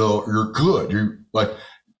 and you're good.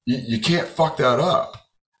 You can't fuck that up.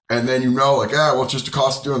 And then like, well, it's just the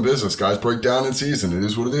cost of doing business. Guys break down in season. It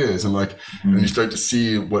is what it is. And like, and you start to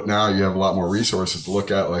see what now you have a lot more resources to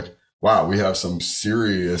look at. Like, wow, we have some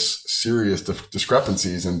serious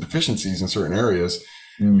discrepancies and deficiencies in certain areas.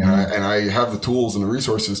 And I have the tools and the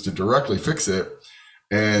resources to directly fix it.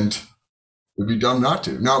 And it'd be dumb not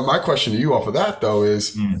to. Now, my question to you off of that, though,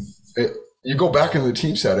 is you go back into the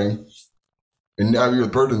team setting, and now you're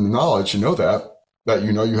the burden of the knowledge. You know that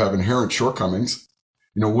you have inherent shortcomings.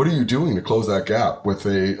 What are you doing to close that gap with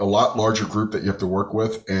a lot larger group that you have to work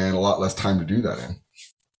with and a lot less time to do that in?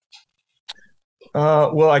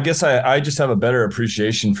 Well, I guess I just have a better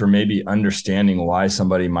appreciation for maybe understanding why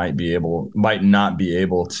somebody might not be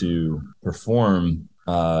able to perform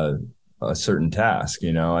a certain task.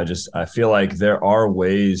 I feel like there are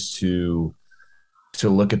ways to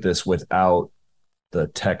look at this without the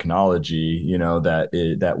technology,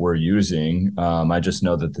 that we're using. I just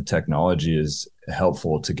know that the technology is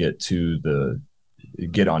helpful to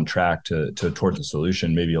get on track towards a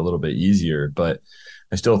solution, maybe a little bit easier, but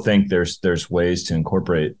I still think there's ways to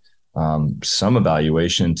incorporate some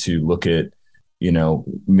evaluation to look at,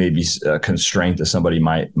 maybe a constraint that somebody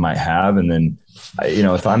might have. And then,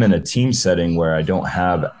 if I'm in a team setting where I don't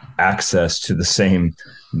have access to the same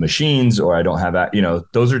machines, or I don't have,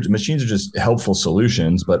 machines are just helpful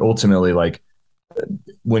solutions. But ultimately, like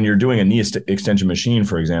when you're doing a knee extension machine,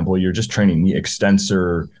 for example, you're just training knee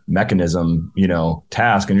extensor mechanism,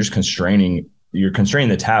 task, and you're constraining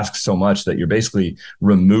the task so much that you're basically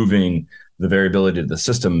removing the variability of the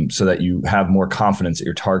system so that you have more confidence that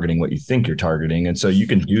you're targeting what you think you're targeting. And so you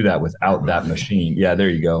can do that without that machine. Yeah, there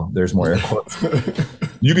you go. There's more air quotes.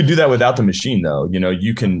 You can do that without the machine though.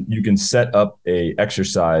 You can set up a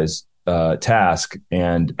exercise task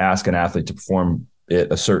and ask an athlete to perform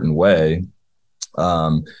it a certain way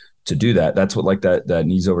to do that. That's what like that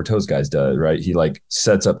knees over toes guys does, right? He like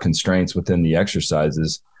sets up constraints within the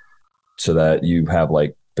exercises so that you have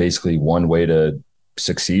like basically one way to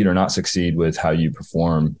succeed or not succeed with how you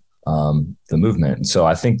perform the movement. And so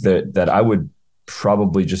I think that I would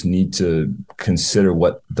probably just need to consider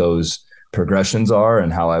what those progressions are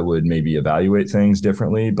and how I would maybe evaluate things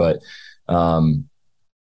differently. But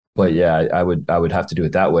But yeah, I would have to do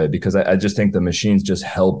it that way because I just think the machines just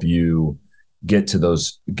help you get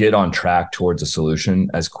on track towards a solution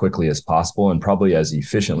as quickly as possible and probably as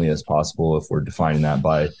efficiently as possible if we're defining that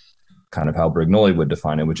by kind of how Brignoli would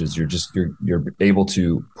define it, which is you're able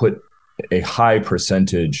to put a high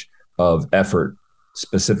percentage of effort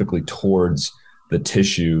specifically towards the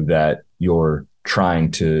tissue that you're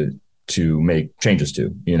trying to make changes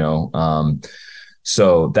to,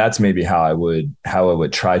 so that's maybe how I would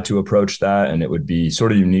try to approach that, and it would be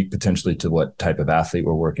sort of unique potentially to what type of athlete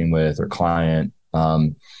we're working with or client.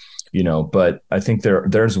 But I think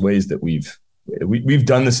there's ways that we've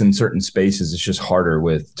done this in certain spaces. It's just harder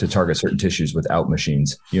to target certain tissues without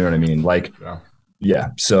machines. You know what I mean? Like, Yeah. yeah.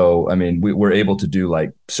 So I mean, we're able to do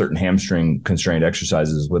like certain hamstring constrained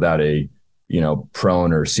exercises without a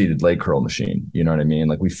prone or seated leg curl machine. You know what I mean?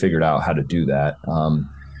 Like we figured out how to do that.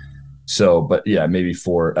 So, but yeah, maybe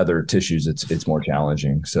for other tissues, it's more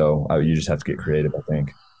challenging. So you just have to get creative, I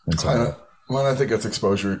think. And so, Well, I think it's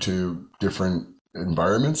exposure to different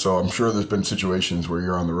environments. So I'm sure there's been situations where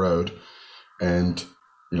you're on the road and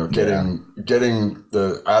yeah. getting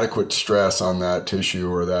the adequate stress on that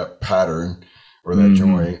tissue or that pattern or that Mm-hmm.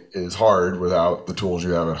 joint is hard without the tools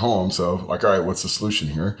you have at home. So like, all right, what's the solution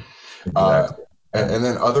here? Uh, Exactly. Yeah. and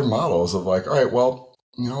then other models of like, all right, well,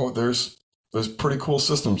 there's pretty cool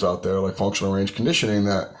systems out there like functional range conditioning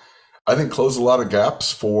that I think close a lot of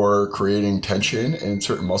gaps for creating tension in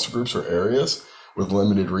certain muscle groups or areas with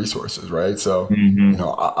limited resources, right? So, Mm-hmm.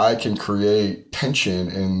 I can create tension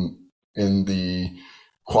in the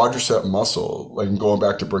quadricep muscle, like going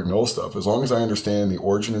back to Brignol stuff, as long as I understand the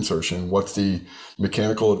origin insertion, what's the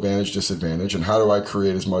mechanical advantage, disadvantage, and how do I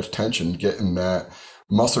create as much tension, getting that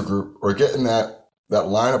muscle group or getting that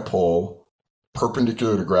line of pull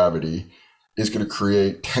perpendicular to gravity is going to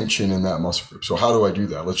create tension in that muscle group. So how do I do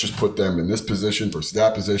that? Let's just put them in this position versus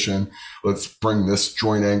that position. Let's bring this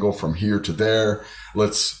joint angle from here to there.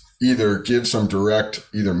 Let's either give some direct,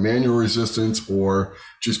 either manual resistance or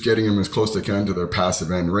just getting them as close as they can to their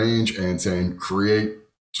passive end range and saying, create,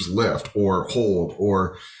 just lift or hold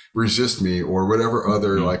or resist me or whatever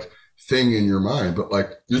other Mm-hmm. like thing in your mind. But like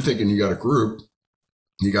you're thinking you got a group,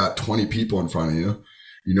 you got 20 people in front of you,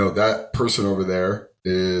 that person over there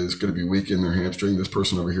is going to be weak in their hamstring. This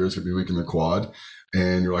person over here is going to be weak in their quad.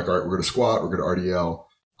 And you're like, all right, we're going to squat, we're going to RDL.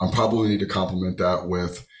 I probably need to complement that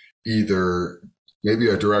with either maybe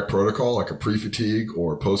a direct protocol, like a pre-fatigue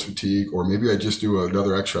or post-fatigue, or maybe I just do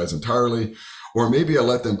another exercise entirely, or maybe I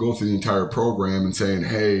let them go through the entire program and saying,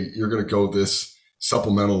 hey, you're going to go this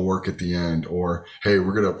supplemental work at the end, or hey,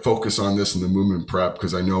 we're going to focus on this in the movement prep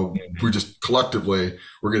because I know we just collectively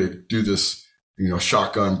we're going to do this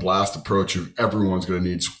shotgun blast approach of everyone's going to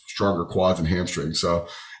need stronger quads and hamstrings. So,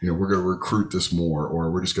 we're going to recruit this more, or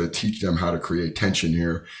we're just going to teach them how to create tension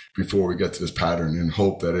here before we get to this pattern and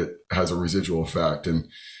hope that it has a residual effect. And,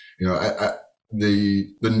 the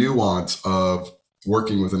nuance of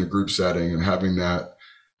working within a group setting and having that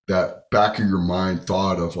back of your mind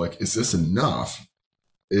thought of like, is this enough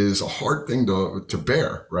is a hard thing to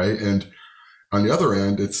bear. Right. And on the other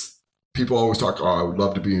end, it's people always talk, oh, I would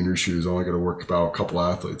love to be in your shoes. I only got to work about a couple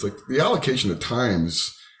athletes. Like the allocation of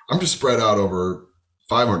times, I'm just spread out over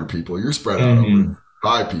 500 people. You're spread out over Mm-hmm.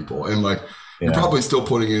 5 people. And like, you're Yeah. probably still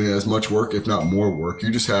putting in as much work, if not more work. You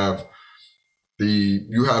just have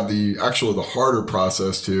the harder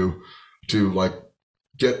process to like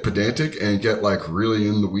get pedantic and get like really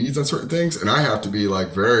in the weeds on certain things. And I have to be like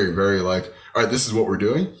very, very like, all right, this is what we're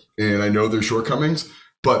doing. And I know there's shortcomings,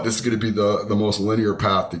 but this is going to be the most linear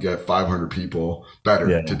path to get 500 people better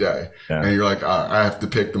Yeah. today. Yeah. And you're like, I have to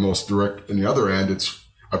pick the most direct. And the other end,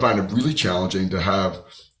 I find it really challenging to have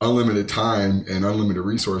unlimited time and unlimited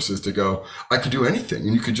resources to go, I could do anything.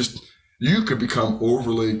 And you could become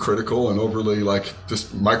overly critical and overly like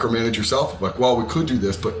just micromanage yourself. Like, well, we could do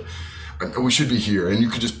this, but we should be here. And you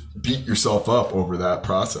could just beat yourself up over that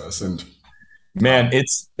process. And Man,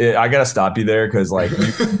 I gotta stop you there because like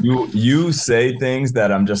you say things that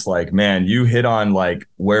I'm just like, man, you hit on like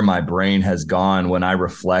where my brain has gone when I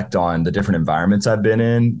reflect on the different environments I've been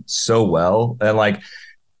in so well. And like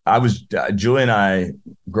I was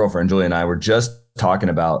girlfriend Julie and I were just talking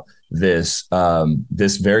about this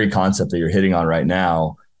very concept that you're hitting on right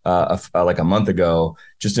now, like a month ago,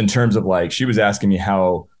 just in terms of like she was asking me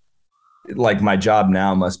how like my job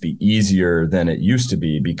now must be easier than it used to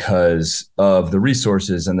be because of the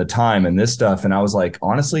resources and the time and this stuff. And I was like,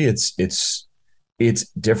 honestly, it's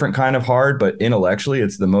different kind of hard, but intellectually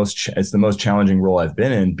it's the most challenging role I've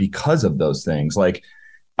been in because of those things. Like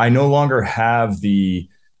I no longer have the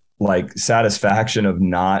like satisfaction of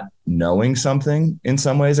not knowing something in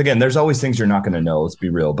some ways. Again, there's always things you're not going to know. Let's be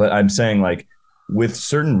real. But I'm saying like with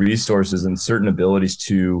certain resources and certain abilities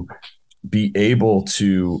to be able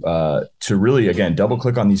to really again double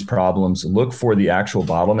click on these problems, look for the actual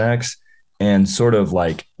bottlenecks, and sort of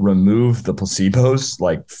like remove the placebos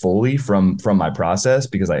like fully from my process,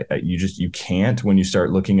 because you can't when you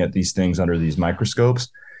start looking at these things under these microscopes.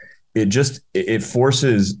 It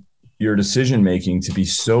forces your decision making to be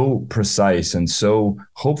so precise and so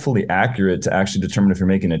hopefully accurate to actually determine if you're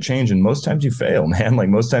making a change. And most times you fail, man. Like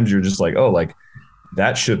most times you're just like, oh, like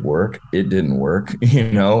that should work. It didn't work,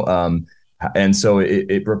 you know? And so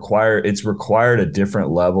it's required a different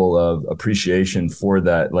level of appreciation for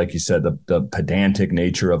that. Like you said, the pedantic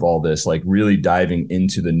nature of all this, like really diving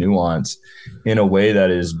into the nuance in a way that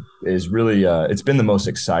is really, it's been the most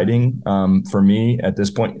exciting, for me at this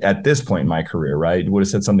point in my career, right? Would have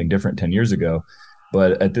said something different 10 years ago,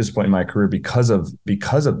 but at this point in my career, because of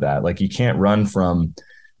that, like you can't run from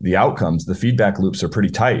the outcomes. The feedback loops are pretty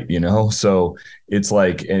tight, you know? So it's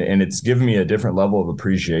like, and it's given me a different level of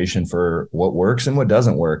appreciation for what works and what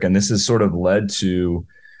doesn't work. And this has sort of led to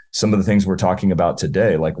some of the things we're talking about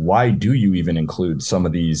today. Like, why do you even include some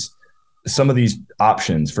of these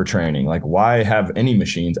options for training? Like, why have any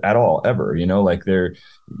machines at all ever, you know? Like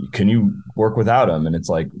can you work without them? And it's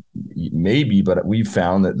like, maybe, but we've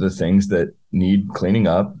found that the things that need cleaning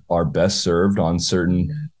up are best served on certain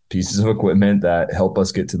pieces of equipment that help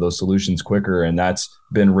us get to those solutions quicker. And that's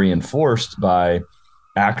been reinforced by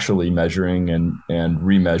actually measuring and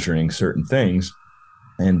remeasuring certain things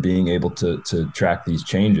and being able to track these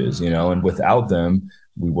changes, you know, and without them,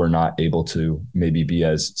 we were not able to maybe be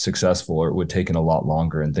as successful, or it would have taken a lot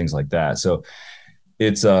longer and things like that. So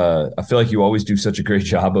it's I feel like you always do such a great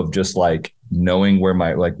job of just like knowing where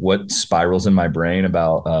what spirals in my brain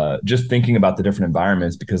about just thinking about the different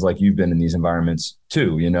environments, because like you've been in these environments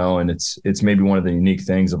too, you know, and it's maybe one of the unique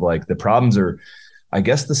things of like the problems are, I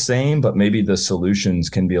guess, the same, but maybe the solutions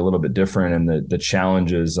can be a little bit different, and the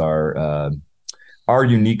challenges are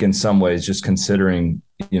unique in some ways, just considering,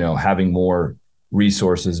 you know, having more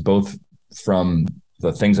resources, both from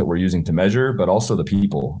the things that we're using to measure, but also the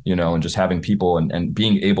people, you know, and just having people and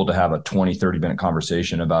being able to have a 20-30 minute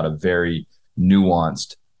conversation about a very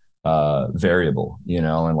nuanced variable, you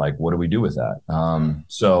know, and like, what do we do with that?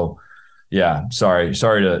 So yeah, sorry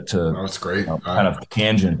to That's great. kind of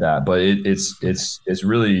tangent that, but it's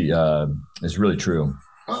really true.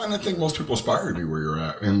 Well, and I think most people aspire to be where you're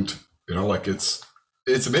at, and you know, like it's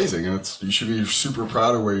amazing, and you should be super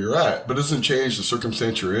proud of where you're at. But it doesn't change the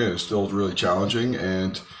circumstance you're in. It's still really challenging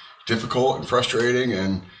and difficult and frustrating,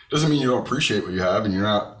 and doesn't mean you don't appreciate what you have and you're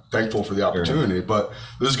not thankful for the opportunity. Sure. But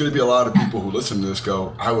there's going to be a lot of people who listen to this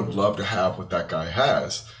go, I would love to have what that guy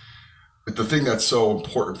has. But the thing that's so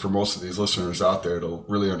important for most of these listeners out there to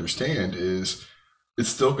really understand is it's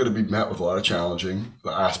still going to be met with a lot of challenging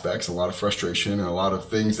aspects, a lot of frustration, and a lot of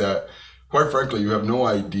things that, quite frankly, you have no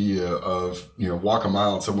idea of, you know, walk a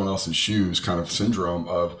mile in someone else's shoes kind of syndrome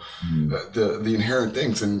of the inherent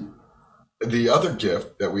things. And the other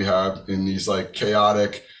gift that we have in these like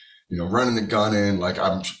chaotic, you know, running the gun in, like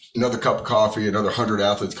I'm another cup of coffee, another 100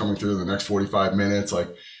 athletes coming through in the next 45 minutes. Like,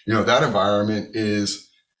 you know, that environment is,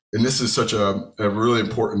 and this is such a really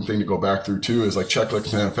important thing to go back through too, is like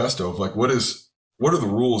checklist manifesto of like, what are the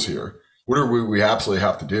rules here? What are we absolutely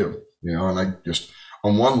have to do? You know, and like just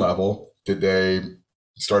on one level, did they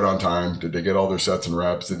start on time? Did they get all their sets and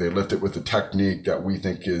reps? Did they lift it with the technique that we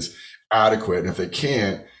think is adequate? And if they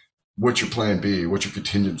can't, what's your plan B? What's your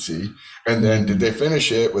contingency? And then did they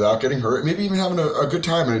finish it without getting hurt? Maybe even having a good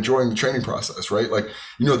time and enjoying the training process, right? Like,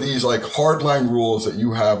 you know, these like hardline rules that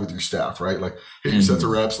you have with your staff, right? Like, hit your sets of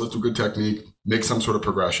reps, lift with good technique, make some sort of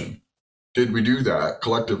progression. Did we do that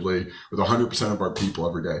collectively with 100% of our people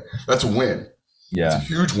every day? That's a win. Yeah. It's a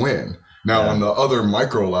huge win. Now, on the other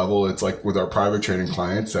micro level, it's like with our private training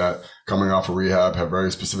clients that coming off of rehab have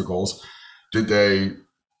very specific goals. Did they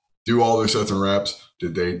do all their sets and reps?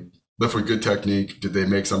 Did they lift with good technique? Did they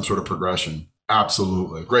make some sort of progression?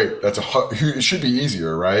 Absolutely. Great. It should be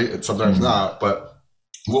easier, right? It's sometimes not, but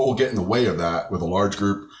what will get in the way of that with a large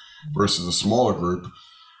group versus a smaller group,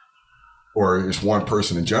 or just one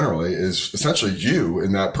person in generally, is essentially you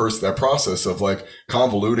in that process of like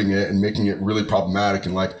convoluting it and making it really problematic.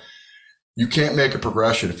 And like, you can't make a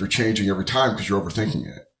progression if you're changing every time because you're overthinking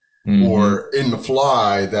it. Or in the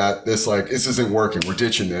fly that this isn't working, we're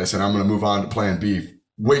ditching this and I'm going to move on to plan B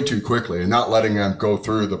way too quickly, and not letting them go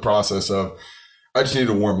through the process of, I just need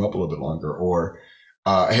to warm up a little bit longer, or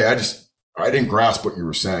hey, I didn't grasp what you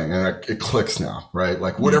were saying and it clicks now, right?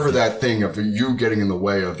 Like whatever that thing of you getting in the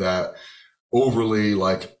way of that overly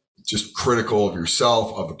like just critical of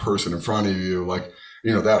yourself, of the person in front of you. Like,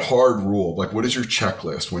 that hard rule, like what is your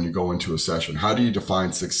checklist when you go into a session? How do you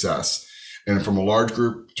define success? And from a large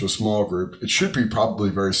group to a small group, it should be probably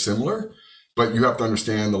very similar, but you have to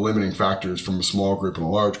understand the limiting factors from a small group and a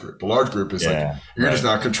large group. A large group is like, you're just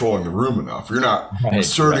not controlling the room enough. You're not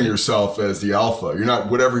asserting yourself as the alpha. You're not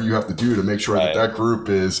whatever you have to do to make sure that group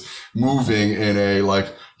is moving in a like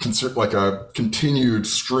a continued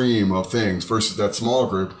stream of things versus that small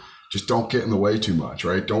group. Just don't get in the way too much,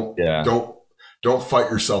 right? Don't fight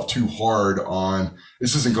yourself too hard on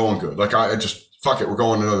this isn't going good. Like I just fuck it, we're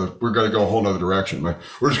going to go a whole nother direction. Like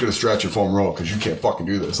we're just going to stretch and foam roll because you can't fucking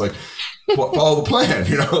do this. Like follow the plan,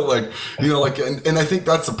 and I think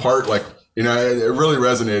that's the part, like, it really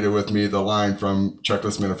resonated with me, the line from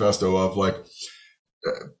Checklist Manifesto of like,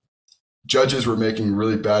 judges were making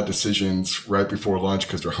really bad decisions right before lunch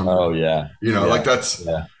because they're hungry. Oh yeah. Like that's,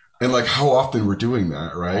 and like how often we're doing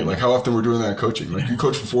that, right? Like how often we're doing that in coaching. Like you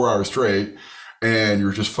coach for 4 hours straight and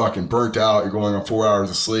you're just fucking burnt out. You're going on 4 hours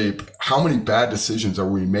of sleep. How many bad decisions are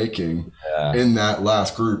we making in that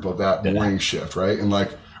last group of that morning shift, right? And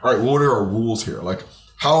like, all right, what are our rules here? Like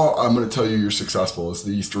how I'm going to tell you you're successful is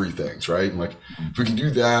these 3 things, right? And like, if we can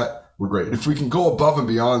do that, we're great. If we can go above and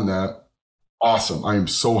beyond that, awesome. I am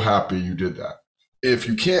so happy you did that. If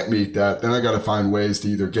you can't meet that, then I got to find ways to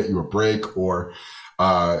either get you a break or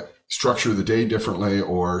structure the day differently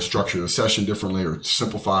or structure the session differently or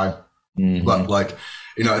simplify. But like,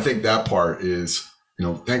 I think that part is,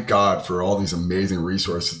 thank God for all these amazing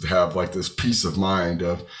resources to have like this peace of mind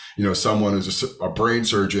of, someone who's a brain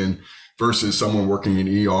surgeon versus someone working in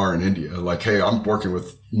ER in India. Like, hey, I'm working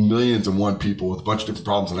with millions and one people with a bunch of different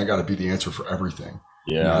problems and I got to be the answer for everything.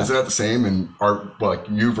 Yeah. Isn't that the same? And like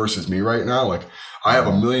you versus me right now? Like I have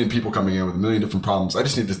a million people coming in with a million different problems. I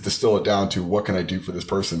just need to distill it down to what can I do for this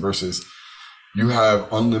person versus you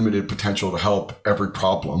have unlimited potential to help every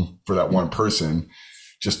problem for that one person.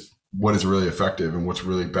 Just what is really effective and what's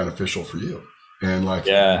really beneficial for you. And like,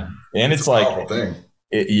 and it's like, thing.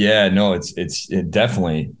 It's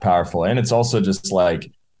definitely powerful. And it's also just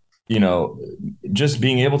like, just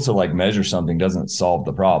being able to like measure something doesn't solve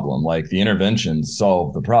the problem. Like the interventions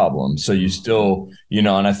solve the problem. So you still, and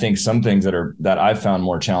I think some things that I've found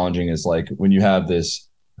more challenging is like when you have this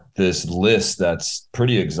list that's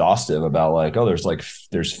pretty exhaustive about like, oh,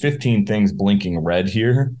 there's 15 things blinking red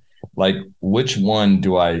here. Like which one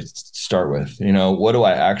do I start with? What do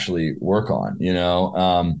I actually work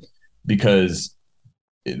on? Because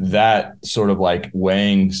that sort of like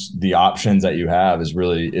weighing the options that you have is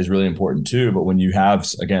really important too. But when you have,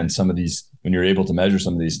 again, when you're able to measure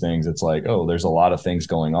some of these things, it's like, oh, there's a lot of things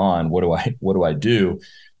going on. What do I do?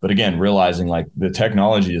 But again, realizing like the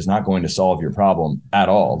technology is not going to solve your problem at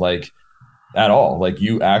all. Like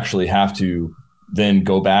you actually have to then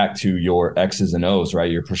go back to your X's and O's,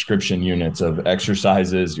 right? Your prescription units of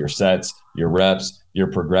exercises, your sets, your reps,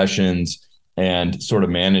 your progressions, and sort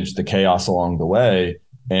of manage the chaos along the way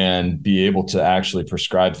and be able to actually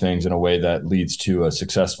prescribe things in a way that leads to a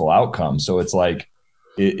successful outcome. So it's like,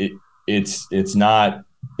 it's not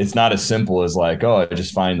as simple as like, oh, I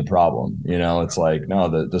just find the problem. It's like,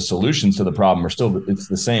 no, the solutions to the problem are still, it's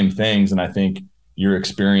the same things. And I think your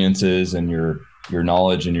experiences and your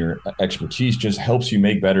knowledge and your expertise just helps you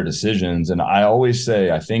make better decisions. And I always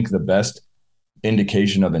say, I think the best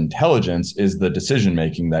indication of intelligence is the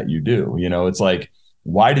decision-making that you do. It's like,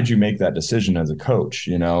 why did you make that decision as a coach?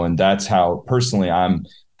 And that's how personally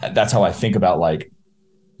that's how I think about like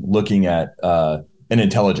looking at an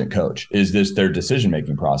intelligent coach. Is this their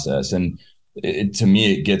decision-making process? And to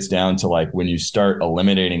me, it gets down to like when you start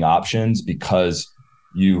eliminating options because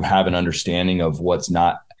you have an understanding of what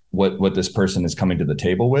this person is coming to the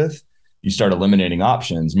table with. You start eliminating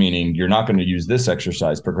options, meaning you're not going to use this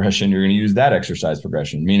exercise progression. You're going to use that exercise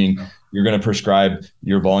progression, meaning you're going to prescribe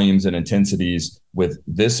your volumes and intensities with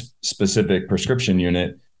this specific prescription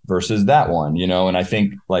unit versus that one, And I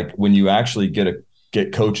think like when you actually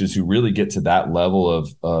get coaches who really get to that level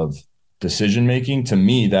of decision-making, to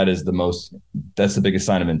me, that's the biggest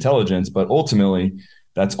sign of intelligence. But ultimately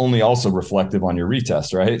that's only also reflective on your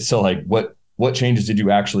retest, right? So like what changes did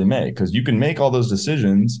you actually make? Because you can make all those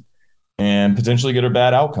decisions and potentially get a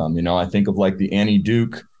bad outcome. I think of like the Annie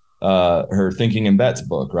Duke, her Thinking in Bets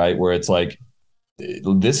book, right? Where it's like,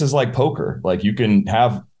 this is like poker. Like you can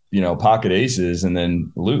have, pocket aces and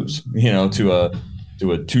then lose, to a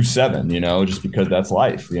 2-7, just because that's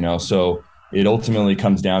life, so it ultimately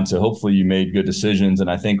comes down to hopefully you made good decisions.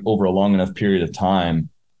 And I think over a long enough period of time,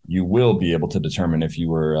 you will be able to determine if you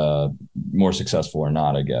were more successful or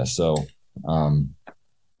not, I guess. So,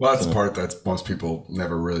 well, that's the part that most people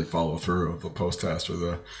never really follow through of the post test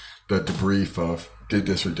or the debrief of did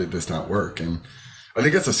this or did this not work. And I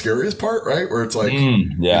think that's the scariest part, right? Where it's like,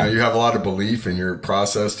 you have a lot of belief in your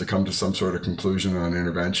process to come to some sort of conclusion on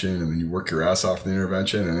intervention, and then you work your ass off the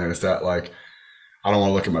intervention, and then it's that like, I don't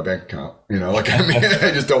want to look at my bank account,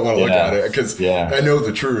 I just don't want to look at it because I know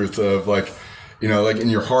the truth of like, like in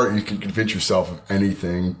your heart, you can convince yourself of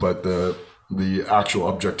anything, but the actual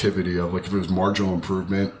objectivity of like, if it was marginal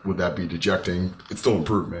improvement, would that be dejecting? It's still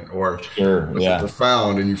improvement, or was it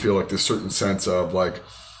profound? And you feel like this certain sense of like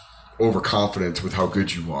overconfidence with how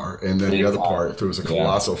good you are. And then the other part, if it was a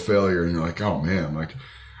colossal failure and you're like, oh man, like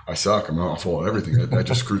I suck, I'm awful at everything. I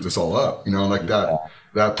just screwed this all up, like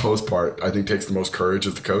that post part, I think takes the most courage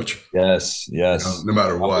as the coach. Yes. No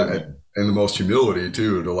matter what. And the most humility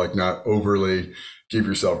too, to like not overly give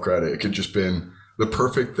yourself credit. It could just been the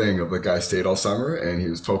perfect thing of the guy stayed all summer and he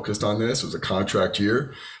was focused on this. It was a contract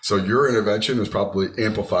year. So your intervention was probably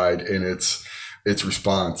amplified in its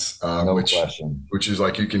response, which is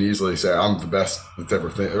like, you can easily say, I'm the best that's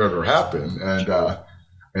ever happened.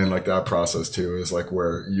 And like that process too is like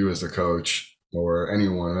where you as a coach or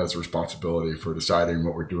anyone has responsibility for deciding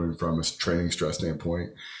what we're doing from a training stress standpoint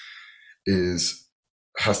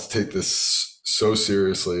has to take this so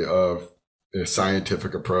seriously of a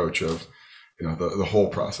scientific approach of, the whole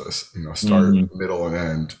process, start, middle, and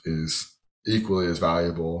end is equally as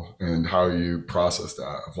valuable, and how you process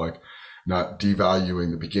that of like not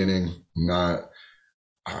devaluing the beginning, not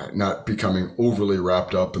becoming overly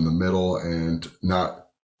wrapped up in the middle, and not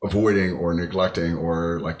avoiding or neglecting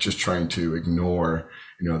or like just trying to ignore,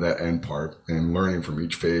 that end part, and learning from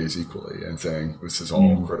each phase equally and saying this is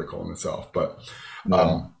all critical in itself. But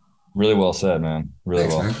really well said, man. Really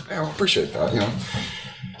thanks, well. Man. Yeah, I appreciate that.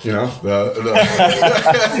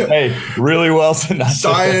 Hey, really well said.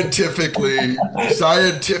 Scientific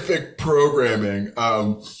programming.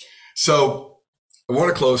 So I want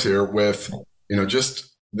to close here with,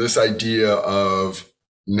 just this idea of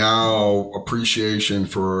now appreciation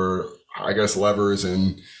for, I guess, levers.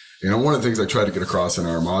 And, one of the things I tried to get across in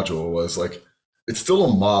our module was like, it's still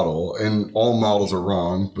a model, and all models are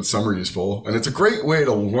wrong, but some are useful. And it's a great way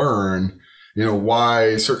to learn,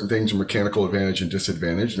 why certain things are mechanical advantage and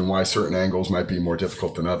disadvantage, and why certain angles might be more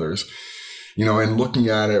difficult than others, and looking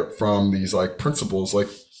at it from these like principles, like,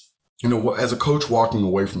 as a coach walking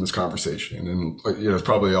away from this conversation, and, it's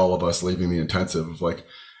probably all of us leaving the intensive of like,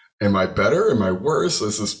 am I better? Am I worse?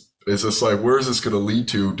 Is this like, where is this going to lead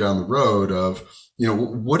to down the road of,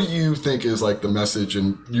 what do you think is like the message?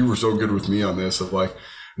 And you were so good with me on this of like,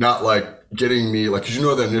 not like getting me like, cause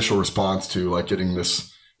that initial response to like getting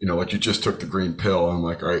this, like you just took the green pill and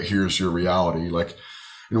like, all right, here's your reality. Like,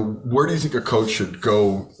 where do you think a coach should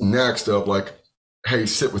go next of like, hey,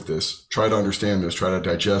 sit with this, try to understand this, try to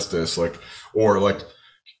digest this, like, or like,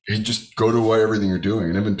 hey, just go to everything you're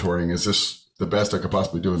doing and inventorying. Is this the best I could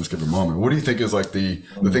possibly do in this given moment? What do you think is like the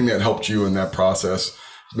thing that helped you in that process,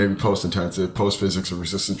 maybe post-intensive, post-physics or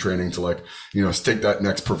resistance training to like, take that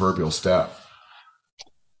next proverbial step?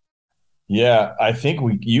 Yeah, I think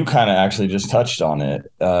you kind of actually just touched on it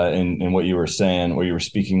in what you were saying, what you were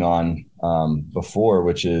speaking on before,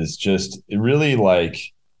 which is just really like,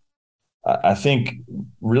 I think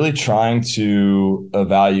really trying to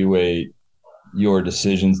evaluate your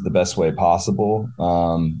decisions the best way possible.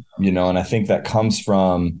 And I think that comes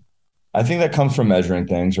from measuring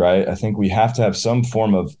things, right? I think we have to have some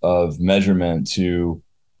form of measurement to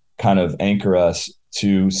kind of anchor us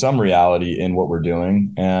to some reality in what we're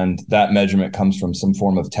doing. And that measurement comes from some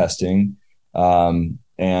form of testing.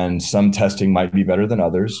 And some testing might be better than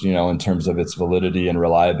others, in terms of its validity and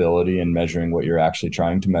reliability and measuring what you're actually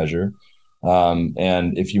trying to measure.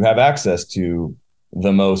 And if you have access to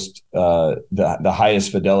the most, the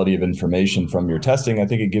highest fidelity of information from your testing, I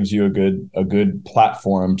think it gives you a good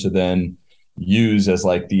platform to then use as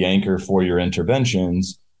like the anchor for your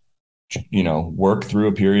interventions, work through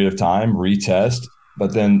a period of time, retest.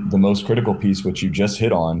 But then the most critical piece, which you just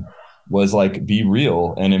hit on, was like, be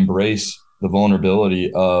real and embrace the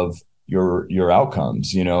vulnerability of your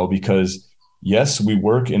outcomes, because yes, we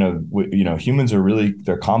work in humans are really,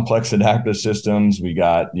 they're complex adaptive systems. We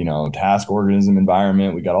got, task organism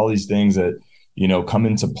environment. We got all these things that, come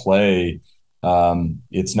into play.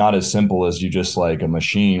 It's not as simple as you just like a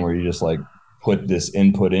machine where you just like put this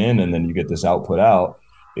input in and then you get this output out.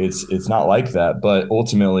 It's not like that, but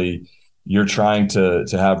ultimately you're trying to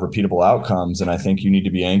have repeatable outcomes. And I think you need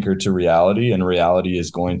to be anchored to reality, and reality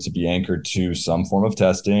is going to be anchored to some form of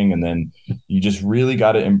testing. And then you just really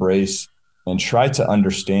got to embrace and try to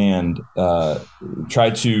understand,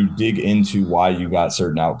 try to dig into why you got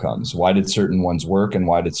certain outcomes. Why did certain ones work and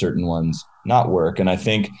why did certain ones not work? And I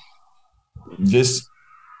think this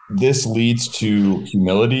this leads to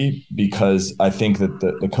humility, because I think that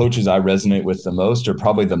the coaches I resonate with the most are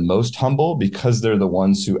probably the most humble, because they're the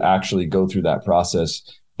ones who actually go through that process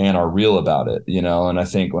and are real about it, you know? And I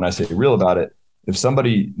think when I say real about it, if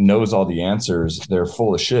somebody knows all the answers, they're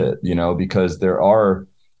full of shit, you know, because there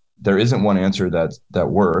isn't one answer that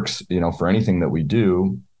works, you know, for anything that we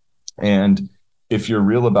do. And if you're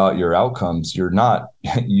real about your outcomes, you're not,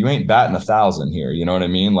 you ain't batting 1,000 here. You know what I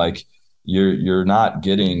mean? Like you're not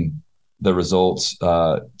getting the results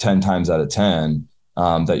 10 times out of 10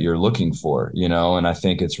 that you're looking for, you know? And I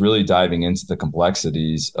think it's really diving into the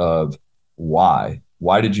complexities of why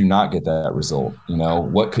did you not get that result? You know,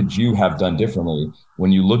 what could you have done differently?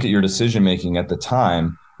 When you look at your decision making at the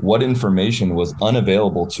time, what information was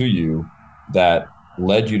unavailable to you that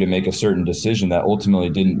led you to make a certain decision that ultimately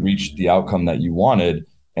didn't reach the outcome that you wanted?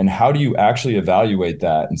 And how do you actually evaluate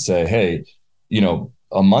that and say, hey, you know,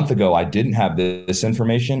 a month ago I didn't have this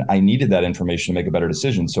information, I needed that information to make a better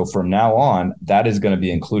decision, so from now on that is going to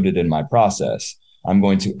be included in my process. I'm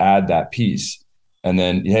going to add that piece. And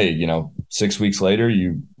then, hey, you know, 6 weeks later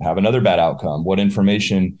you have another bad outcome. What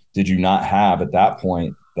information did you not have at that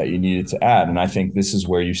point that you needed to add? And I think this is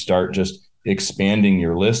where you start just expanding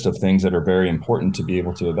your list of things that are very important to be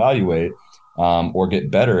able to evaluate or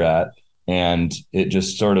get better at. And it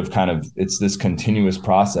just sort of kind of, it's this continuous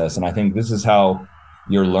process. And I think this is how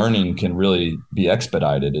your learning can really be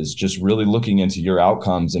expedited, is just really looking into your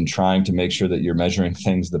outcomes and trying to make sure that you're measuring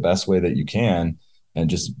things the best way that you can, and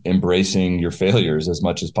just embracing your failures as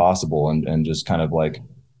much as possible. And just kind of like,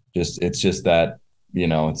 it's just that, you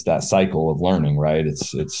know, it's that cycle of learning, right? It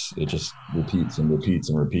just repeats and repeats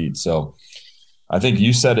and repeats. So I think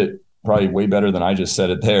you said it probably way better than I just said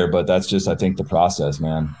it there, but that's just, I think, the process,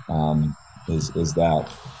 man, is that.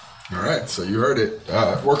 All right. So you heard it.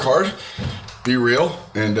 Work hard, be real,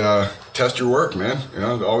 and test your work, man. You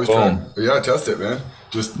know, always test it, man.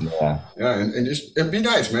 Just and be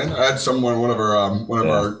nice, man. I had one of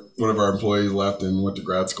our employees left and went to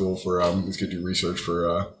grad school for he's going to do research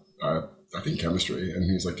for I think chemistry, and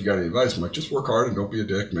he's like, "You got any advice?" I'm like, "Just work hard and don't be a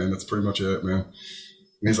dick, man. That's pretty much it, man."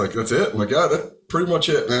 And he's like, "That's it?" I'm like, "Yeah, that's pretty much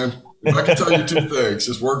it, man. I can tell you 2 things: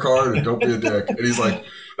 just work hard and don't be a dick." And he's like,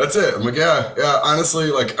 "That's it." I'm like, "Yeah.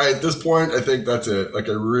 Honestly, like at this point, I think that's it. Like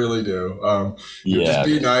I really do. Just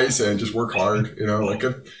be nice and just work hard. You know, like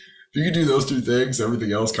if you can do those 2 things,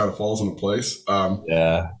 everything else kind of falls into place. You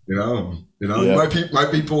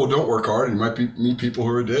might people who don't work hard, and you might meet people who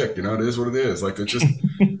are a dick. You know, it is what it is. Like it's just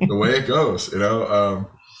the way it goes. You know."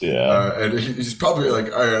 And he's probably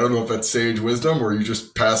like, I don't know if that's sage wisdom or you're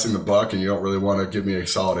just passing the buck and you don't really want to give me a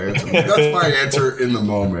solid answer. That's my answer in the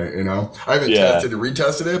moment, you know. I haven't tested and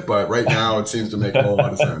retested it, but right now it seems to make a whole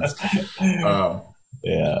lot of sense.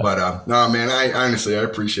 But no, man, I honestly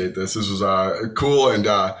appreciate this. This was cool, and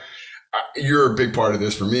you're a big part of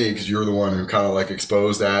this for me because you're the one who kind of like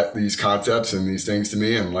exposed these concepts and these things to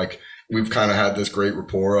me, and like we've kind of had this great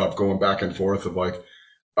rapport of going back and forth of like,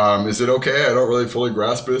 is it okay? I don't really fully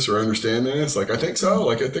grasp this or understand this. Like, I think so.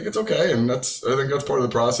 Like, I think it's okay. And I think that's part of the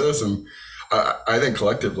process. And I think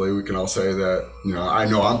collectively we can all say that, you know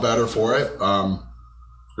I'm better for it. I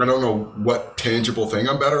don't know what tangible thing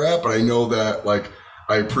I'm better at, but I know that like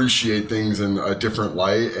I appreciate things in a different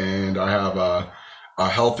light, and I have a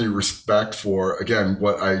healthy respect for, again,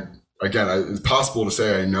 it's possible to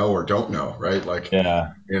say I know or don't know, right? Like, you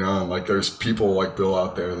know, like there's people like Bill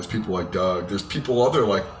out there, there's people like Doug, there's people, other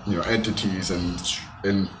like, you know, entities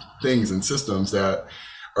and things and systems that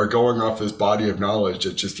are going off this body of knowledge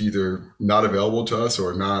that's just either not available to us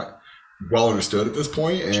or not well understood at this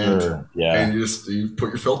point. And and you put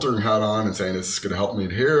your filtering hat on and saying, is this going to help me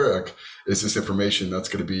here? Like, is this information that's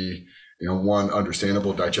going to be, you know, one,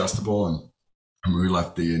 understandable, digestible? And we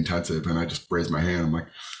left the intensive and I just raised my hand. I'm like,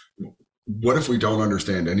 what if we don't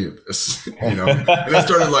understand any of this? You know, and I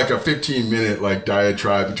started like a 15-minute like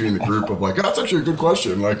diatribe between the group of like, that's actually a good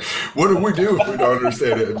question. Like, what do we do if we don't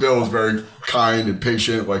understand it? And Bill was very kind and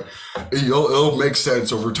patient. Like, it'll make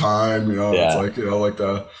sense over time. You know, it's like, you know, like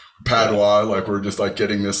the Padua, like we're just like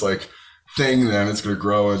getting this like thing, then it's going to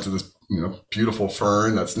grow into this, you know, beautiful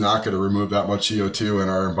fern that's not going to remove that much CO2 in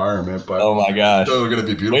our environment. But oh my gosh, it's still going to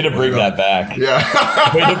be beautiful. Way to bring that back. Yeah.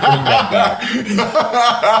 Way to bring that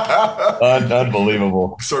back.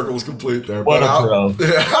 Unbelievable. Circle's complete there. What a pro.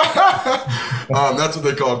 That's what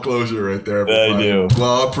they call closure right there. They do.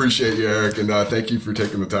 Well, I appreciate you, Eric, and thank you for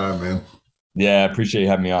taking the time, man. Yeah, I appreciate you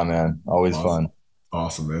having me on, man. Always fun.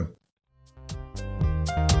 Awesome, man.